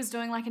he was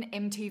doing an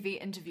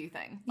MTV interview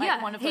thing.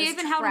 One of those he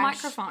even held a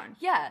microphone.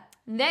 Yeah.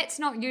 That's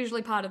not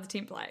usually part of the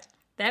template.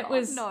 That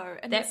was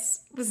not good.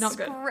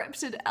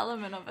 Scripted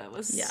element of it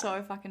was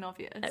so fucking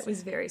obvious. It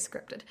was very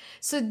scripted.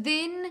 So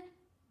then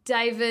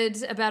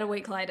David, about a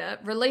week later,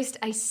 released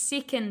a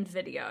second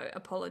video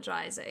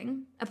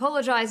apologising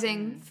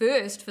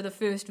first for the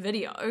first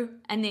video,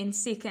 and then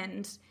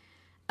second,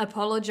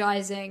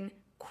 apologising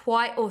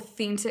quite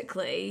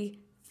authentically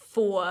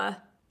for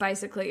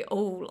basically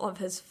all of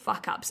his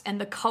fuck-ups and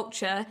the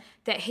culture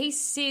that he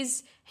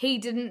says he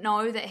didn't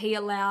know that he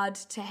allowed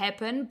to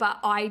happen, but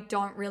I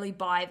don't really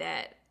buy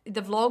that.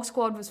 The Vlog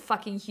Squad was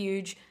fucking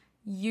huge.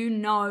 You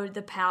know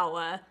the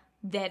power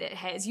that it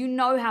has. You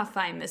know how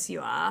famous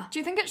you are. Do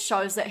you think it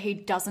shows that he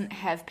doesn't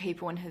have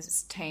people in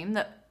his team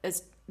that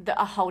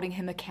are holding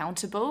him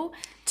accountable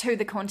to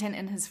the content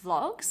in his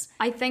vlogs?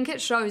 I think it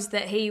shows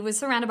that he was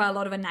surrounded by a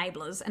lot of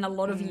enablers and a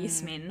lot of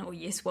yes men or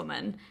yes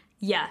women.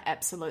 Yeah.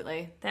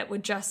 Absolutely. That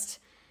would just...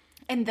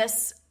 And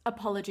this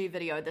apology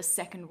video, the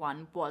second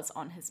one, was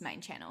on his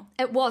main channel.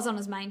 It was on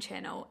his main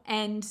channel,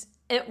 and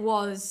it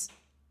was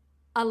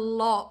a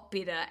lot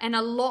better and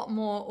a lot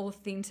more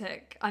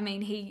authentic. I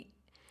mean, he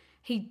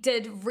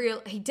did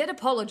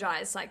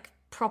apologize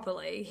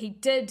properly. He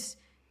did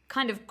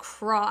kind of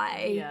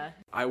cry. Yeah.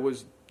 I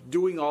was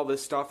doing all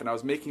this stuff and I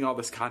was making all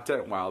this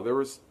content while there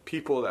was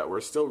people that were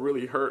still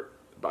really hurt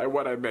by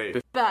what I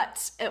made.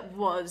 But it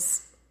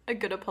was a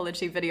good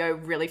apology video.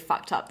 Really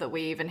fucked up that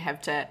we even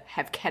have to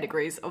have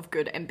categories of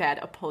good and bad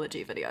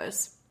apology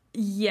videos.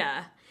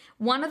 Yeah.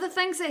 One of the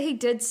things that he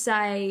did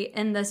say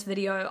in this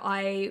video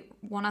I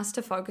want us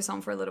to focus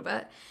on for a little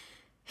bit.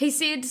 He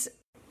said...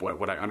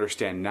 What I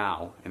understand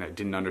now, and I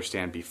didn't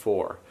understand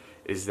before,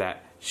 is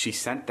that she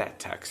sent that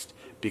text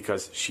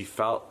because she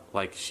felt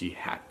like she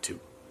had to,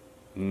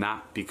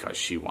 not because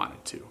she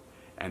wanted to.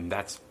 And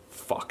that's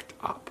fucked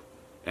up.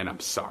 And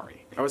I'm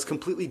sorry. I was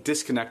completely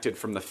disconnected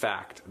from the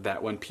fact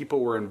that when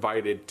people were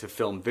invited to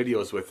film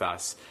videos with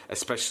us,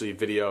 especially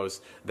videos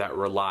that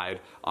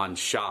relied on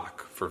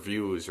shock for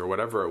views or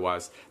whatever it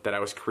was, that I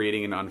was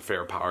creating an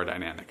unfair power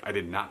dynamic. I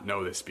did not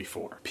know this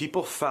before.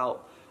 People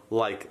felt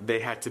like they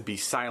had to be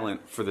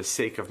silent for the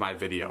sake of my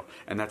video,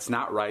 and that's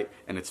not right,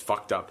 and it's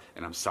fucked up,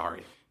 and I'm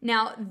sorry.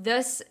 Now,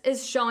 this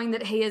is showing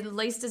that he at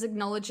least is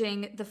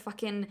acknowledging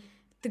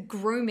the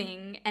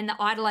grooming and the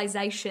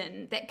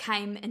idolization that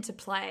came into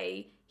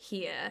play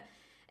here.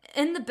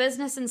 In the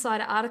Business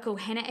Insider article,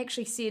 Hannah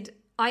actually said,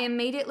 I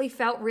immediately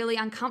felt really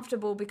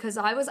uncomfortable because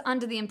I was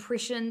under the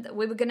impression that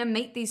we were going to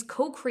meet these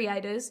cool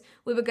creators,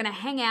 we were going to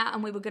hang out,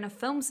 and we were going to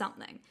film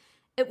something.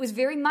 It was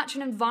very much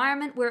an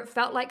environment where it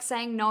felt like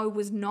saying no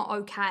was not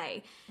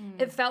okay.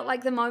 It felt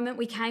like the moment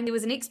we came, there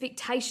was an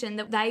expectation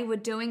that they were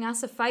doing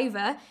us a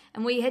favor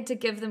and we had to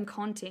give them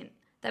content.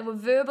 They were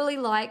verbally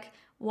like,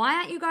 why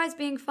aren't you guys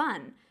being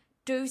fun?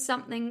 Do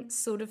something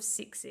sort of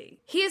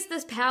sexy. Here's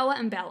this power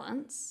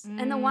imbalance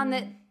and the one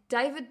that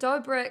David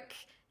Dobrik,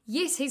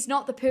 yes, he's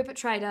not the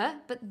perpetrator,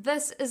 but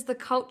this is the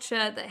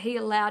culture that he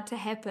allowed to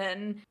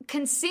happen.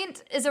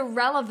 Consent is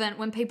irrelevant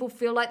when people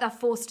feel like they're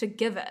forced to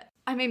give it.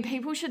 I mean,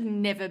 people should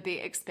never be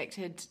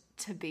expected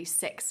to be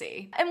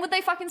sexy. And would they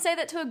fucking say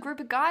that to a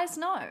group of guys?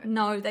 No.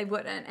 No, they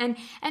wouldn't.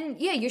 And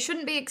yeah, you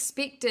shouldn't be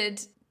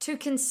expected to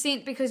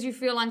consent because you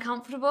feel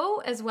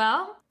uncomfortable as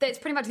well. That's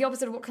pretty much the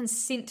opposite of what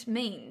consent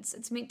means.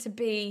 It's meant to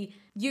be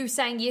you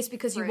saying yes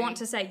because you want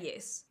to say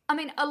yes. I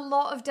mean, a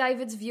lot of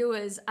David's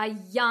viewers are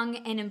young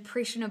and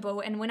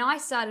impressionable, and when I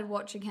started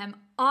watching him,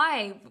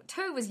 I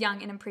too was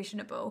young and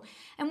impressionable.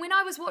 And when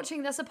I was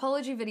watching this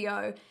apology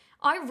video,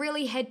 I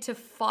really had to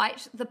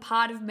fight the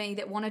part of me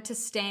that wanted to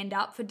stand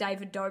up for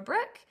David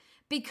Dobrik,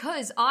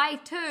 because I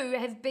too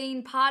have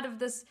been part of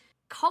this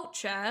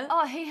culture.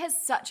 Oh, he has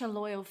such a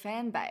loyal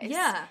fan base.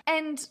 Yeah.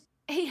 And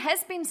he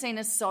has been seen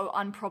as so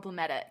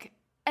unproblematic.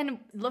 And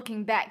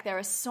looking back, there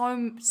are so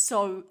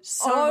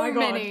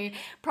many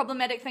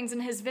problematic things in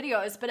his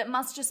videos, but it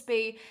must just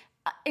be,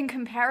 in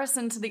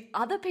comparison to the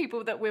other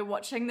people that we're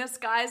watching, this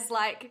guy's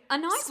like a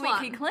nice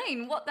squeaky one.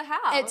 Clean. What the hell?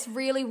 It's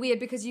really weird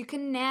because you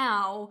can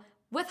now,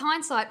 with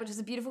hindsight, which is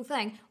a beautiful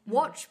thing,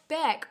 watch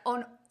back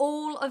on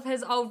all of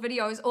his old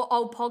videos or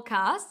old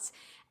podcasts,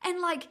 and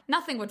like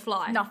nothing would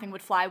fly. Nothing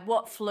would fly.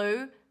 What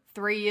flew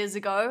 3 years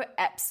ago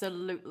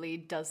absolutely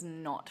does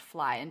not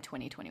fly in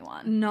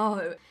 2021.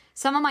 No.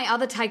 Some of my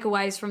other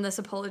takeaways from this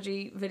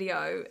apology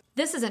video,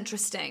 this is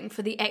interesting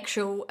for the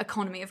actual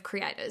economy of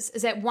creators,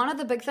 is that one of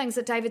the big things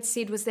that David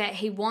said was that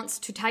he wants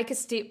to take a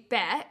step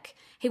back.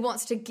 He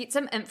wants to get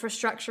some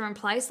infrastructure in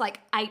place like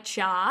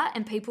HR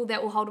and people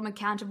that will hold him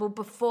accountable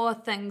before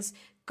things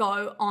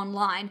go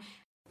online.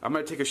 I'm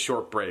going to take a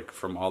short break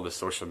from all the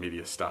social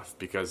media stuff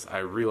because I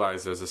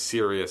realize there's a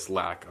serious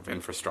lack of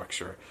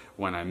infrastructure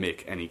when I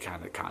make any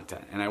kind of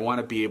content. And I want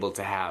to be able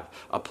to have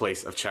a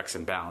place of checks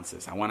and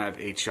balances. I want to have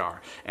HR,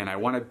 and I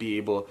want to be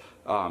able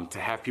to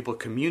have people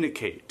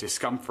communicate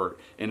discomfort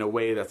in a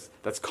way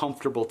that's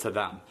comfortable to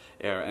them,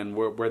 and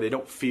where they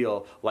don't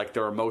feel like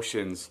their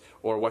emotions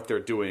or what they're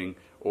doing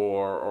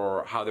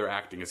or how they're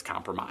acting is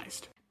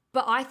compromised.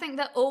 But I think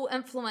that all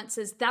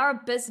influencers, they're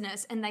a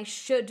business and they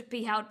should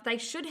have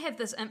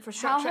this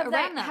infrastructure around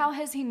them. How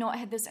has he not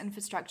had this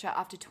infrastructure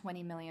after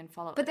 20 million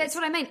followers? But that's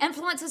what I mean.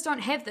 Influencers don't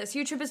have this.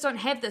 YouTubers don't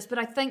have this. But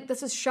I think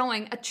this is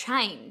showing a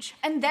change.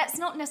 And that's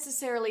not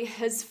necessarily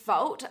his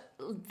fault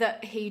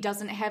that he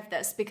doesn't have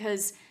this,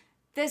 because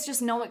there's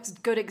just no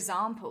good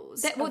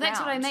examples. That's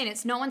what I mean.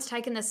 It's no one's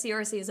taken this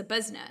seriously as a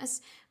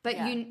business. But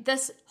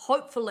this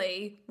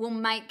hopefully will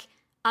make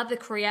other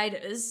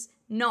creators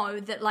know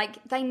that,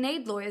 like, they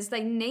need lawyers,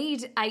 they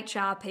need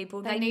HR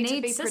people, they need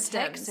to be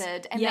systems.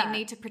 protected, and they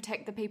need to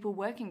protect the people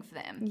working for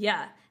them.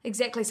 Yeah,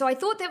 exactly. So I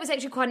thought that was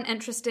actually quite an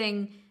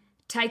interesting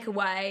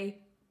takeaway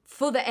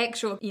for the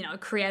actual,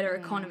 creator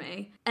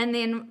economy. And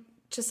then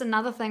just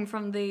another thing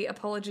from the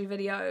apology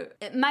video,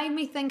 it made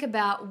me think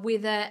about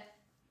whether,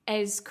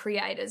 as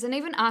creators, and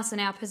even us in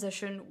our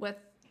position with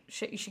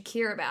shit you should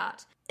care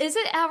about, is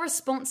it our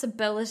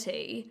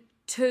responsibility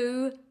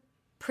to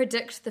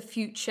predict the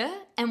future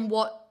and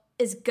what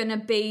is going to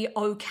be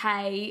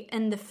okay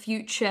in the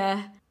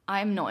future?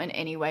 I'm not in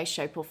any way,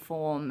 shape or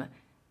form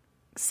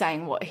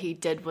saying what he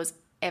did was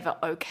ever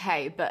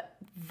okay, but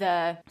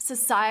the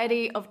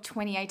society of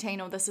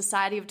 2018 or the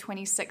society of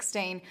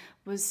 2016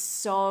 was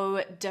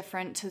so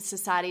different to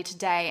society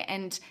today.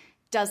 And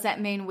does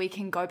that mean we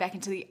can go back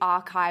into the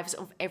archives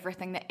of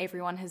everything that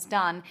everyone has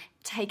done,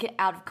 take it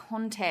out of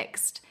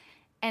context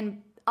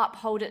and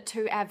uphold it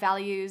to our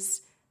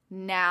values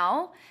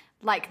now?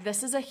 Like,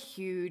 this is a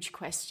huge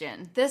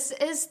question. This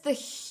is the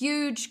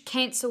huge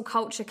cancel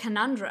culture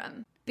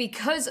conundrum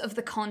because of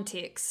the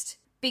context,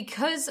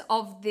 because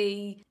of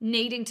the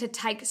needing to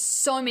take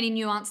so many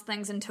nuanced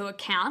things into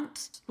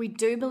account. We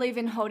do believe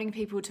in holding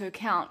people to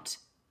account,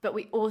 but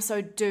we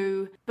also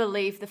do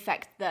believe the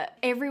fact that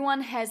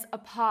everyone has a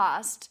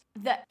past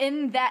that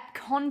in that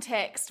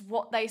context,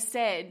 what they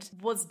said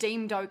was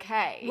deemed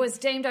okay.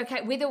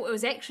 Whether it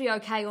was actually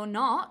okay or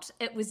not,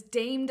 it was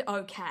deemed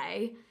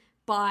okay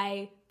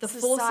by the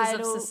forces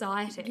of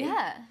society.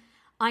 Yeah.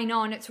 I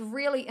know, and it's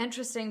really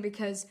interesting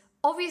because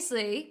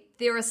obviously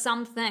there are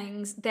some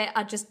things that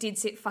are just dead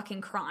set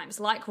fucking crimes,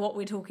 like what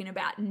we're talking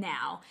about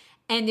now.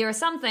 And there are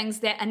some things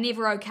that are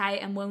never okay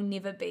and will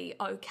never be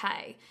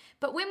okay.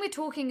 But when we're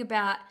talking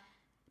about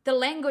the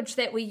language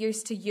that we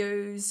used to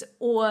use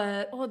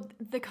or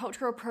the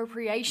cultural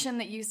appropriation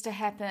that used to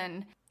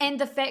happen, and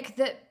the fact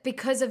that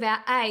because of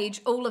our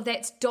age, all of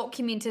that's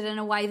documented in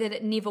a way that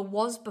it never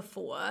was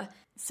before.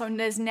 So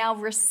there's now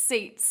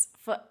receipts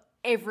for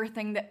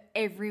everything that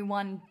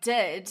everyone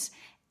did.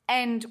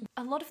 And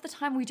a lot of the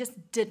time we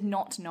just did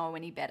not know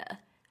any better.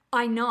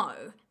 I know.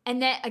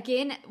 And that,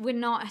 again, we're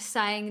not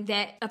saying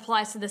that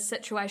applies to this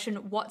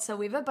situation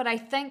whatsoever. But I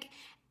think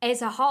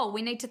as a whole,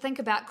 we need to think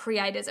about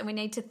creators and we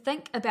need to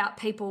think about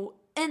people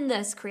in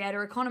this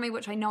creator economy,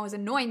 which I know is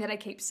annoying that I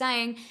keep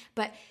saying,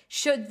 but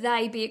should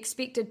they be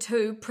expected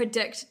to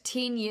predict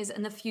 10 years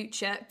in the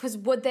future? Because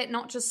would that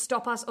not just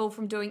stop us all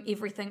from doing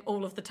everything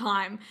all of the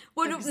time?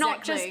 Would it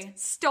not just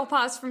stop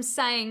us from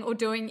saying or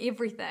doing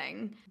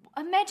everything?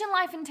 Imagine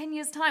life in 10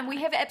 years' time.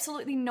 We have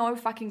absolutely no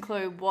fucking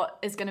clue what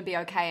is going to be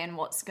okay and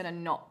what's going to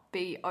not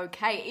be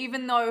okay,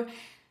 even though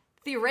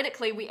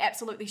theoretically we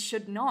absolutely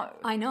should know.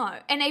 I know.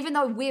 And even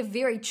though we're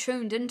very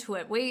tuned into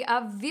it, we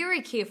are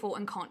very careful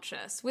and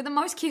conscious. We're the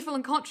most careful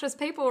and conscious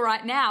people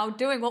right now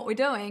doing what we're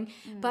doing,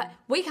 but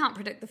we can't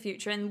predict the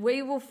future and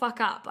we will fuck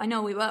up. I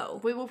know we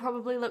will. We will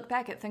probably look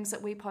back at things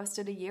that we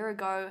posted a year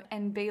ago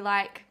and be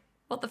like,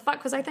 what the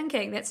fuck was I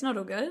thinking? That's not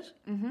all good.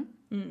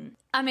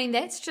 I mean,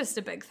 that's just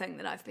a big thing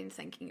that I've been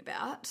thinking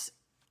about.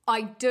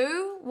 I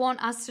do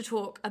want us to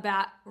talk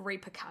about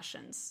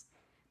repercussions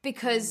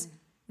because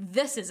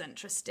this is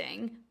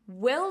interesting.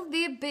 Will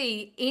there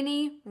be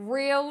any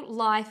real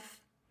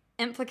life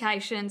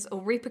implications or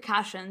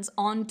repercussions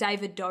on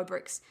David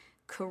Dobrik's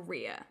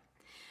career?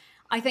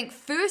 I think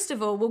first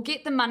of all, we'll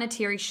get the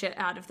monetary shit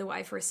out of the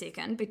way for a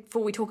second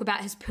before we talk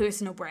about his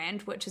personal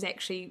brand, which is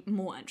actually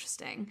more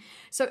interesting.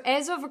 So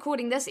as of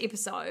recording this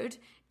episode,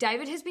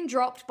 David has been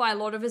dropped by a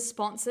lot of his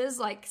sponsors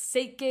like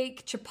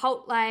SeatGeek,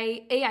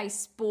 Chipotle, EA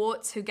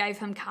Sports, who gave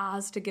him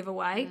cars to give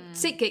away.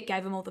 SeatGeek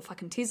gave him all the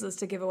fucking Teslas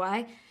to give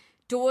away.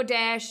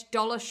 DoorDash,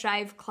 Dollar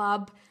Shave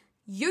Club.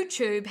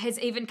 YouTube has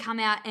even come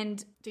out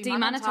and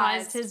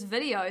demonetized his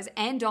videos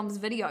and Dom's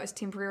videos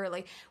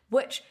temporarily,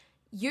 which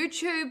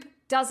YouTube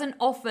doesn't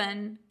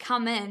often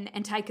come in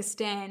and take a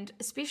stand,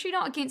 especially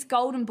not against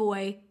Golden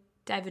Boy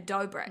David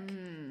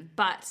Dobrik.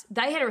 But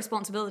they had a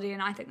responsibility,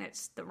 and I think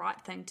that's the right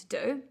thing to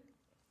do.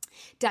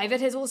 David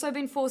has also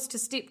been forced to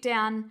step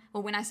down,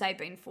 or when I say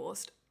been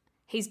forced,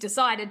 he's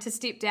decided to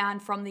step down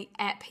from the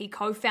app he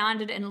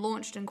co-founded and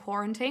launched in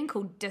quarantine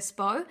called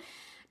Dispo.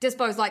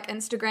 Dispo's like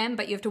Instagram,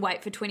 but you have to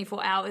wait for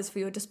 24 hours for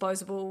your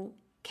disposable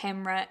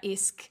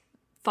camera-esque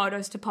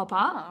photos to pop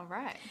up. Oh,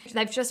 right.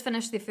 They've just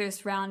finished their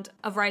first round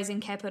of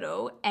raising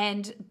capital,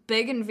 and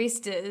big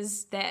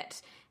investors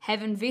that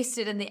have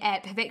invested in the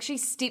app have actually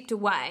stepped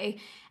away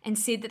and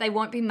said that they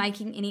won't be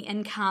making any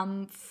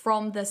income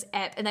from this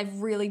app, and they've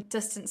really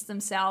distanced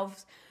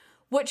themselves,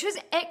 which is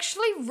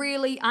actually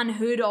really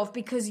unheard of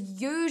because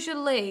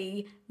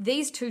usually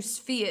these two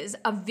spheres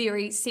are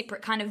very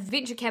separate, kind of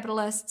venture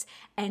capitalists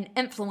and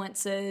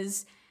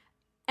influencers,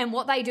 and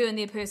what they do in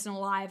their personal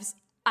lives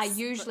are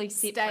usually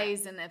separate.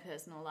 Stays in their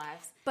personal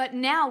lives. But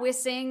now we're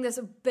seeing this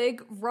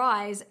big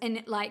rise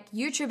in like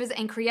YouTubers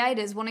and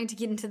creators wanting to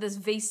get into this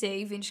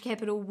VC, venture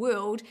capital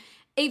world.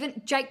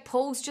 Even Jake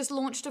Paul's just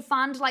launched a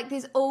fund. Like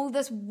there's all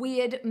this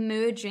weird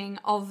merging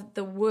of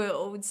the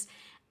worlds,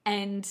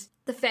 and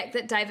the fact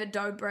that David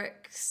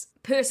Dobrik's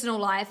personal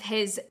life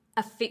has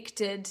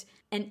affected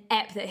an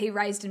app that he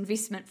raised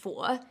investment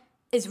for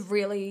is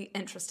really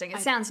interesting.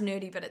 It sounds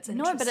nerdy, but it's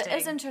interesting. No, but it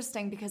is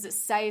interesting because it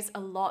says a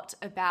lot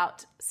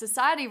about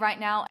society right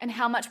now and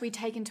how much we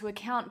take into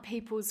account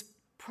people's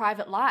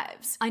private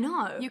lives. I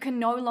know. You can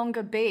no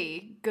longer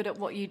be good at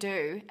what you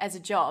do as a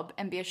job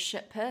and be a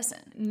shit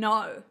person.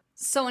 No.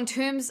 So in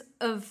terms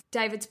of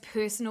David's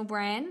personal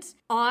brand,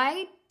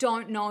 I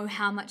don't know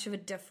how much of a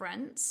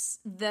difference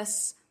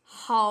this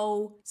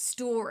whole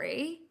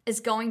story is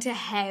going to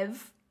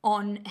have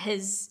on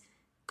his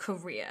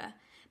career.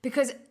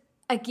 Because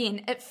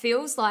again, it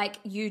feels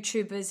like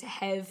YouTubers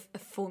have a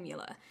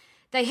formula.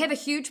 They have a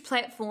huge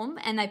platform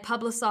and they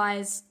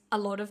publicize a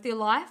lot of their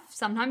life,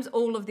 sometimes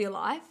all of their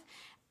life,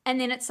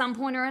 and then at some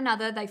point or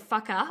another they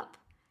fuck up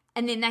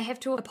and then they have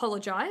to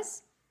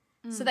apologize.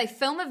 So they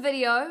film a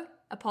video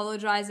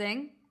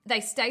apologizing, they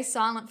stay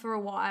silent for a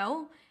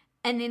while,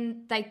 and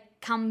then they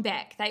come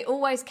back. They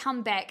always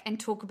come back and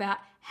talk about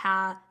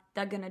how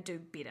they're going to do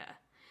better.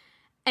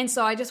 And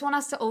so I just want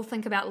us to all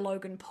think about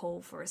Logan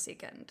Paul for a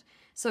second.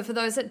 So for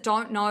those that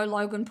don't know,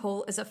 Logan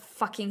Paul is a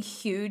fucking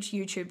huge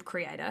YouTube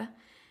creator.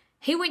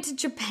 He went to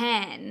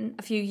Japan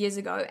a few years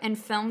ago and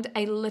filmed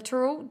a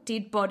literal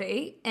dead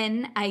body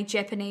in a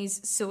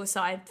Japanese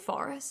suicide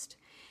forest.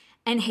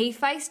 And he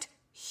faced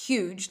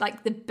huge,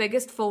 like the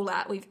biggest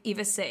fallout we've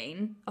ever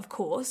seen, of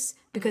course,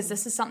 because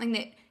this is something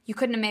that you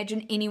couldn't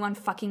imagine anyone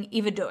fucking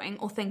ever doing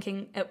or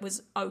thinking it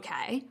was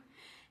okay.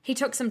 He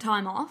took some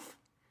time off.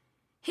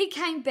 He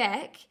came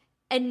back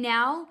and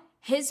now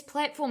his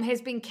platform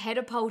has been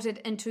catapulted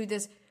into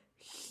this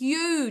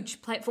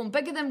huge platform,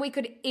 bigger than we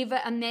could ever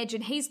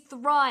imagine. He's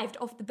thrived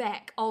off the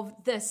back of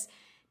this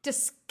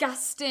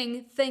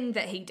disgusting thing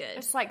that he did.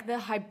 It's like the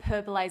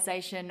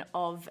hyperbolization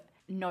of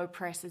no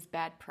press is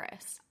bad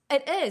press.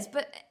 It is,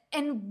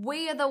 and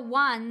we are the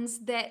ones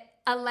that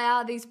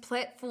allow these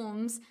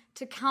platforms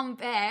to come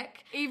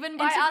back. Even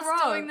by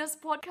us doing this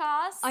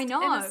podcast. I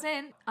know. In a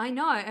sense. I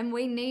know, and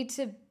we need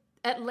to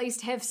at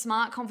least have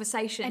smart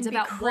conversations and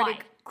about why.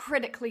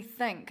 critically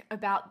think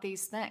about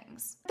these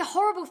things. The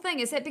horrible thing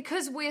is that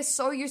because we're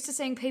so used to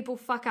seeing people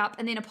fuck up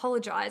and then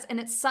apologize, and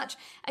it's such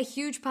a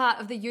huge part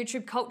of the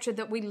YouTube culture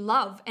that we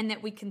love and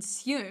that we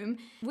consume,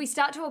 we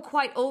start to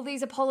equate all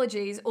these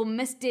apologies or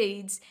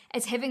misdeeds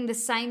as having the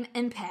same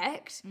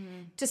impact,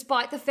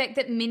 despite the fact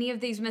that many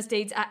of these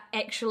misdeeds are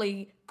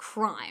actually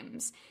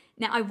crimes.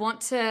 Now, I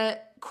want to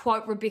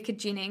quote Rebecca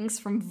Jennings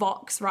from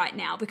Vox right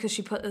now because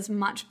she put this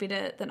much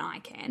better than I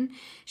can.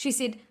 She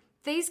said,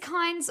 "These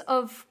kinds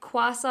of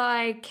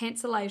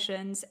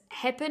quasi-cancellations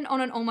happen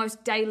on an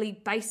almost daily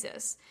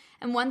basis.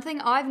 And one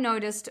thing I've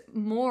noticed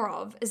more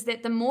of is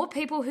that the more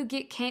people who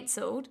get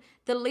cancelled,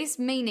 the less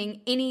meaning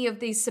any of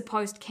these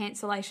supposed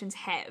cancellations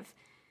have.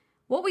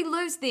 What we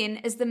lose then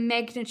is the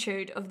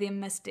magnitude of their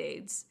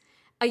misdeeds.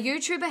 A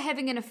YouTuber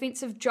having an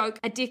offensive joke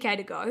a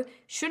decade ago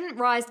shouldn't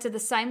rise to the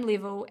same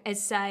level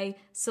as, say,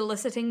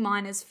 soliciting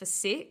minors for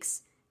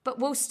sex, but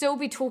we'll still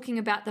be talking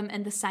about them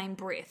in the same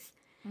breath."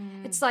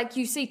 It's like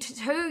you see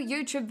two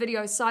YouTube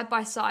videos side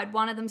by side,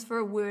 one of them's for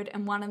a word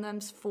and one of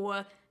them's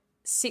for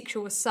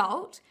sexual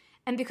assault,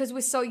 and because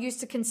we're so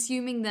used to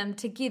consuming them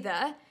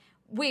together,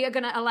 we are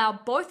going to allow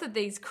both of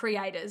these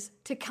creators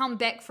to come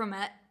back from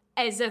it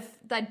as if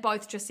they'd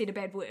both just said a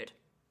bad word.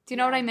 Do you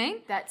know what I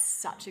mean? That's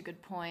such a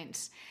good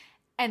point.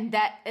 And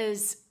that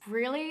is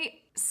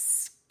really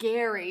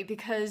scary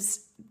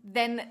because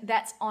then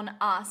that's on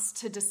us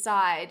to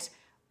decide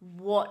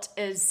what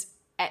is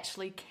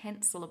actually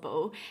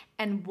cancelable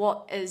and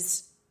what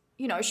is,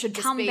 should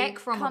just Come be back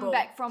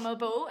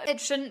fromable.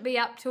 It shouldn't be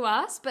up to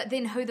us, but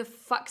then who the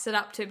fuck's it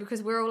up to?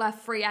 Because we're all our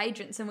free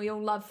agents and we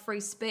all love free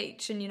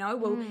speech and,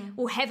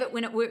 we'll have it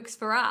when it works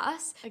for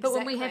us. Exactly. But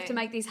when we have to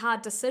make these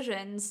hard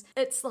decisions,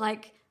 it's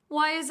like,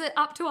 why is it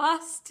up to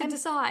us to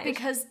decide?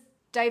 Because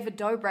David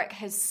Dobrik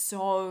has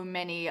so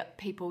many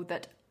people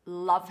that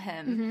love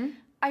him. Mm-hmm.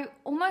 I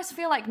almost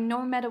feel like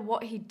no matter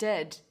what he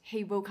did,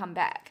 he will come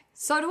back.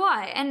 So do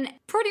I. And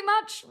pretty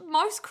much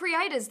most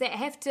creators that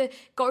have to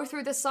go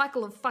through the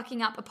cycle of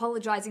fucking up,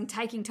 apologizing,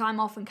 taking time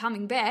off and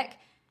coming back,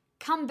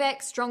 come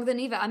back stronger than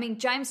ever. I mean,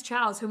 James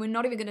Charles, who we're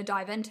not even going to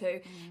dive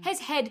into, has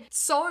had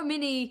so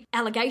many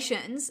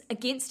allegations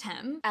against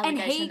him.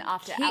 Allegation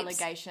after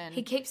allegation.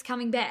 He keeps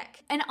coming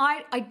back. And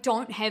I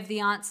don't have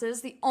the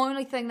answers. The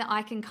only thing that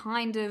I can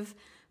kind of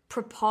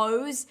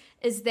propose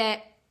is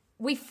that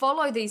we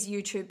follow these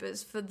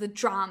YouTubers for the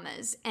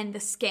dramas and the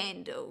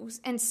scandals.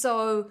 And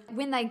so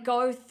when they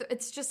go through,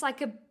 it's just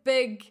like a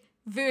big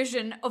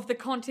version of the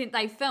content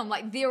they film,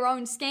 like their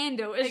own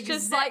scandal. It's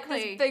just like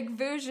this big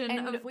version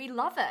and we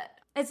love it.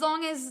 As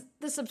long as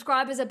the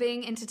subscribers are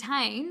being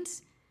entertained,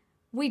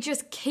 we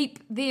just keep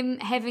them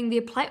having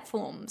their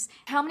platforms.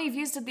 How many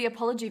views did the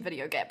apology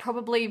video get?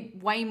 Probably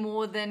way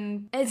more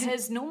than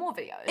his normal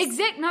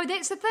videos. No,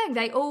 that's the thing.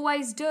 They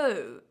always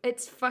do.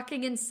 It's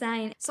fucking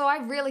insane. So I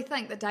really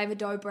think that David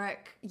Dobrik,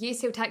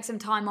 yes, he'll take some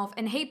time off,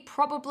 and he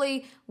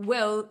probably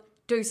will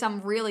do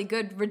some really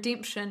good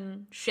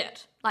redemption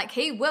shit. Like,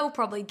 he will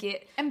probably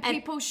get... And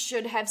people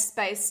should have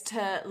space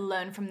to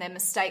learn from their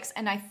mistakes.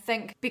 And I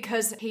think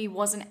because he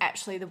wasn't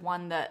actually the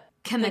one that...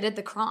 Committed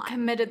the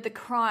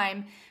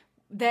crime,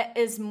 there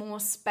is more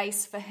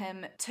space for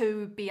him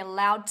to be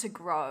allowed to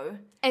grow.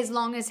 As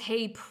long as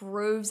he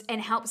proves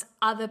and helps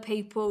other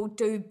people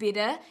do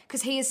better.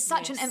 Because he is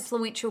such an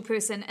influential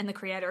person in the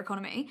creator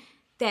economy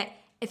that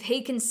if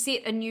he can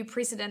set a new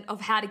precedent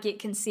of how to get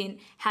consent,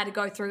 how to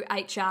go through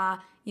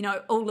HR,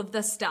 all of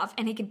this stuff,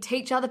 and he can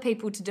teach other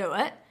people to do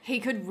it. He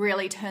could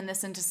really turn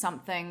this into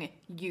something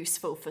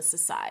useful for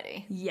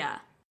society. Yeah.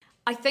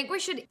 I think we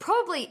should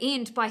probably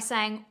end by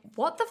saying,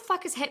 what the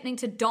fuck is happening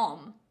to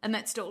Dom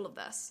amidst all of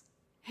this?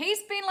 He's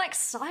been,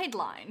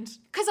 sidelined.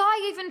 Because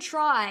I even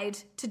tried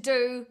to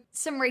do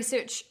some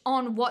research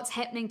on what's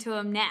happening to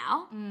him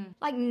now.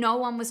 No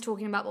one was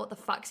talking about what the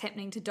fuck's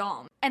happening to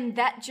Dom. And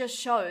that just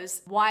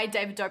shows why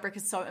David Dobrik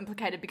is so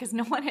implicated, because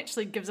no one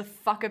actually gives a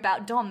fuck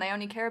about Dom. They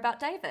only care about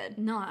David.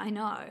 No, I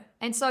know.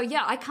 And so,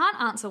 I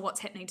can't answer what's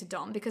happening to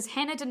Dom because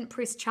Hannah didn't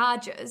press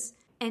charges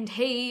and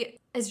he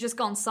has just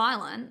gone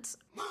silent.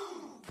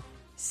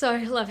 So,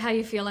 love, how are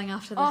you feeling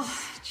after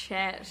this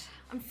chat?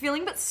 I'm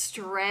feeling a bit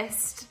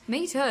stressed.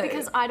 Me too.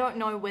 Because I don't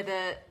know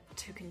whether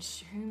to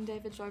consume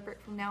David Dobrik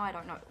from now. I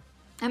don't know.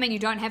 I mean, you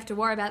don't have to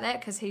worry about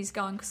that because he's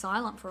going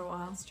silent for a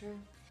while. That's true.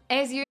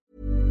 As you...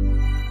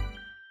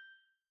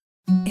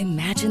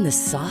 Imagine the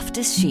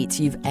softest sheets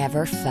you've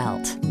ever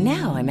felt.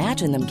 Now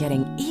imagine them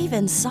getting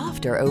even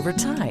softer over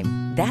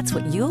time. That's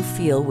what you'll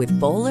feel with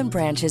Boll &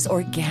 Branch's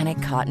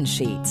organic cotton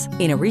sheets.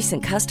 In a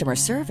recent customer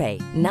survey,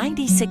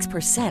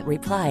 96%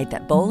 replied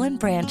that Boll &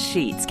 Branch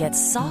sheets get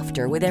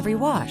softer with every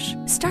wash.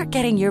 Start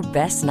getting your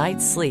best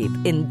night's sleep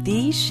in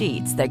these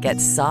sheets that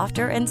get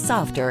softer and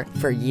softer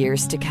for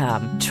years to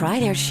come. Try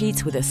their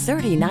sheets with a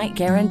 30-night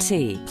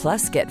guarantee.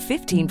 Plus, get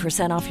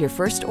 15% off your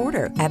first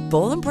order at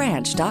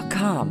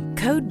bollandbranch.com.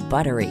 Code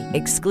BUTTERY.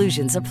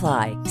 Exclusions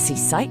apply. See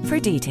site for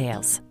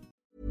details.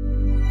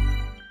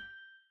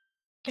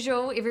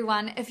 Usual,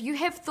 everyone, if you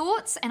have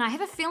thoughts, and I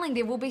have a feeling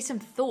there will be some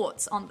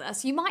thoughts on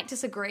this, you might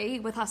disagree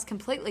with us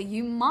completely.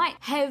 You might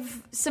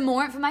have some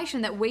more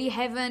information that we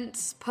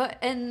haven't put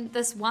in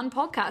this one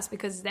podcast,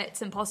 because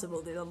that's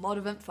impossible. There's a lot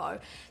of info.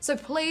 So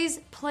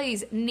please,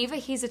 please never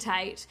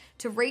hesitate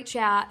to reach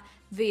out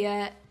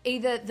via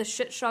either the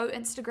Shit Show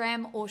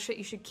Instagram or Shit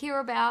You Should Care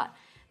About,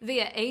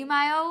 via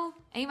email.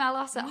 Email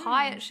us at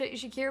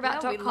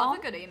hi@shityoushouldacareabout.com. Yeah, we love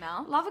a good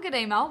email. Love a good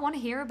email. Want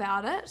to hear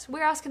about it.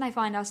 Where else can they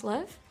find us,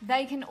 Liv?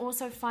 They can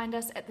also find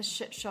us at the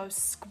Shit Show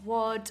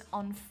Squad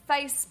on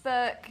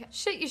Facebook.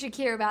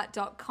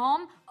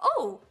 ShitYouShouldCareAbout.com.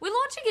 Oh, we're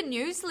launching a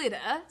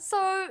newsletter,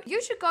 so you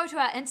should go to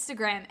our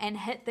Instagram and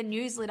hit the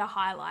newsletter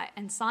highlight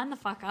and sign the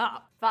fuck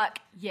up. Fuck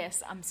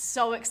yes, I'm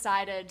so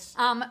excited.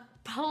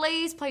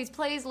 Please, please,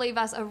 please leave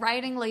us a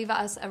rating, leave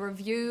us a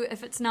review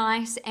if it's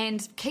nice,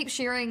 and keep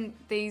sharing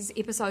these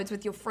episodes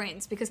with your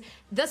friends, because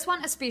this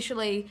one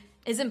especially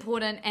is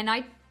important, and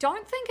I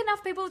don't think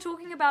enough people are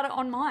talking about it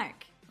on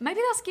mic. Maybe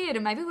they're scared,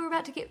 and maybe we're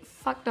about to get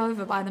fucked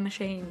over by the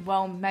machine.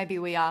 Well, maybe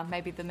we are.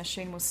 Maybe the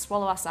machine will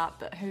swallow us up,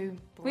 but who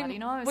bloody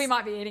knows? We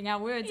might be eating our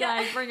words,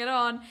 Bring it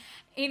on.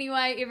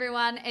 Anyway,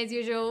 everyone, as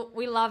usual,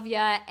 we love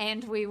ya,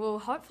 and we will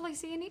hopefully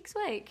see you next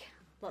week.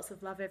 Lots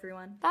of love,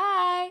 everyone.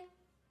 Bye.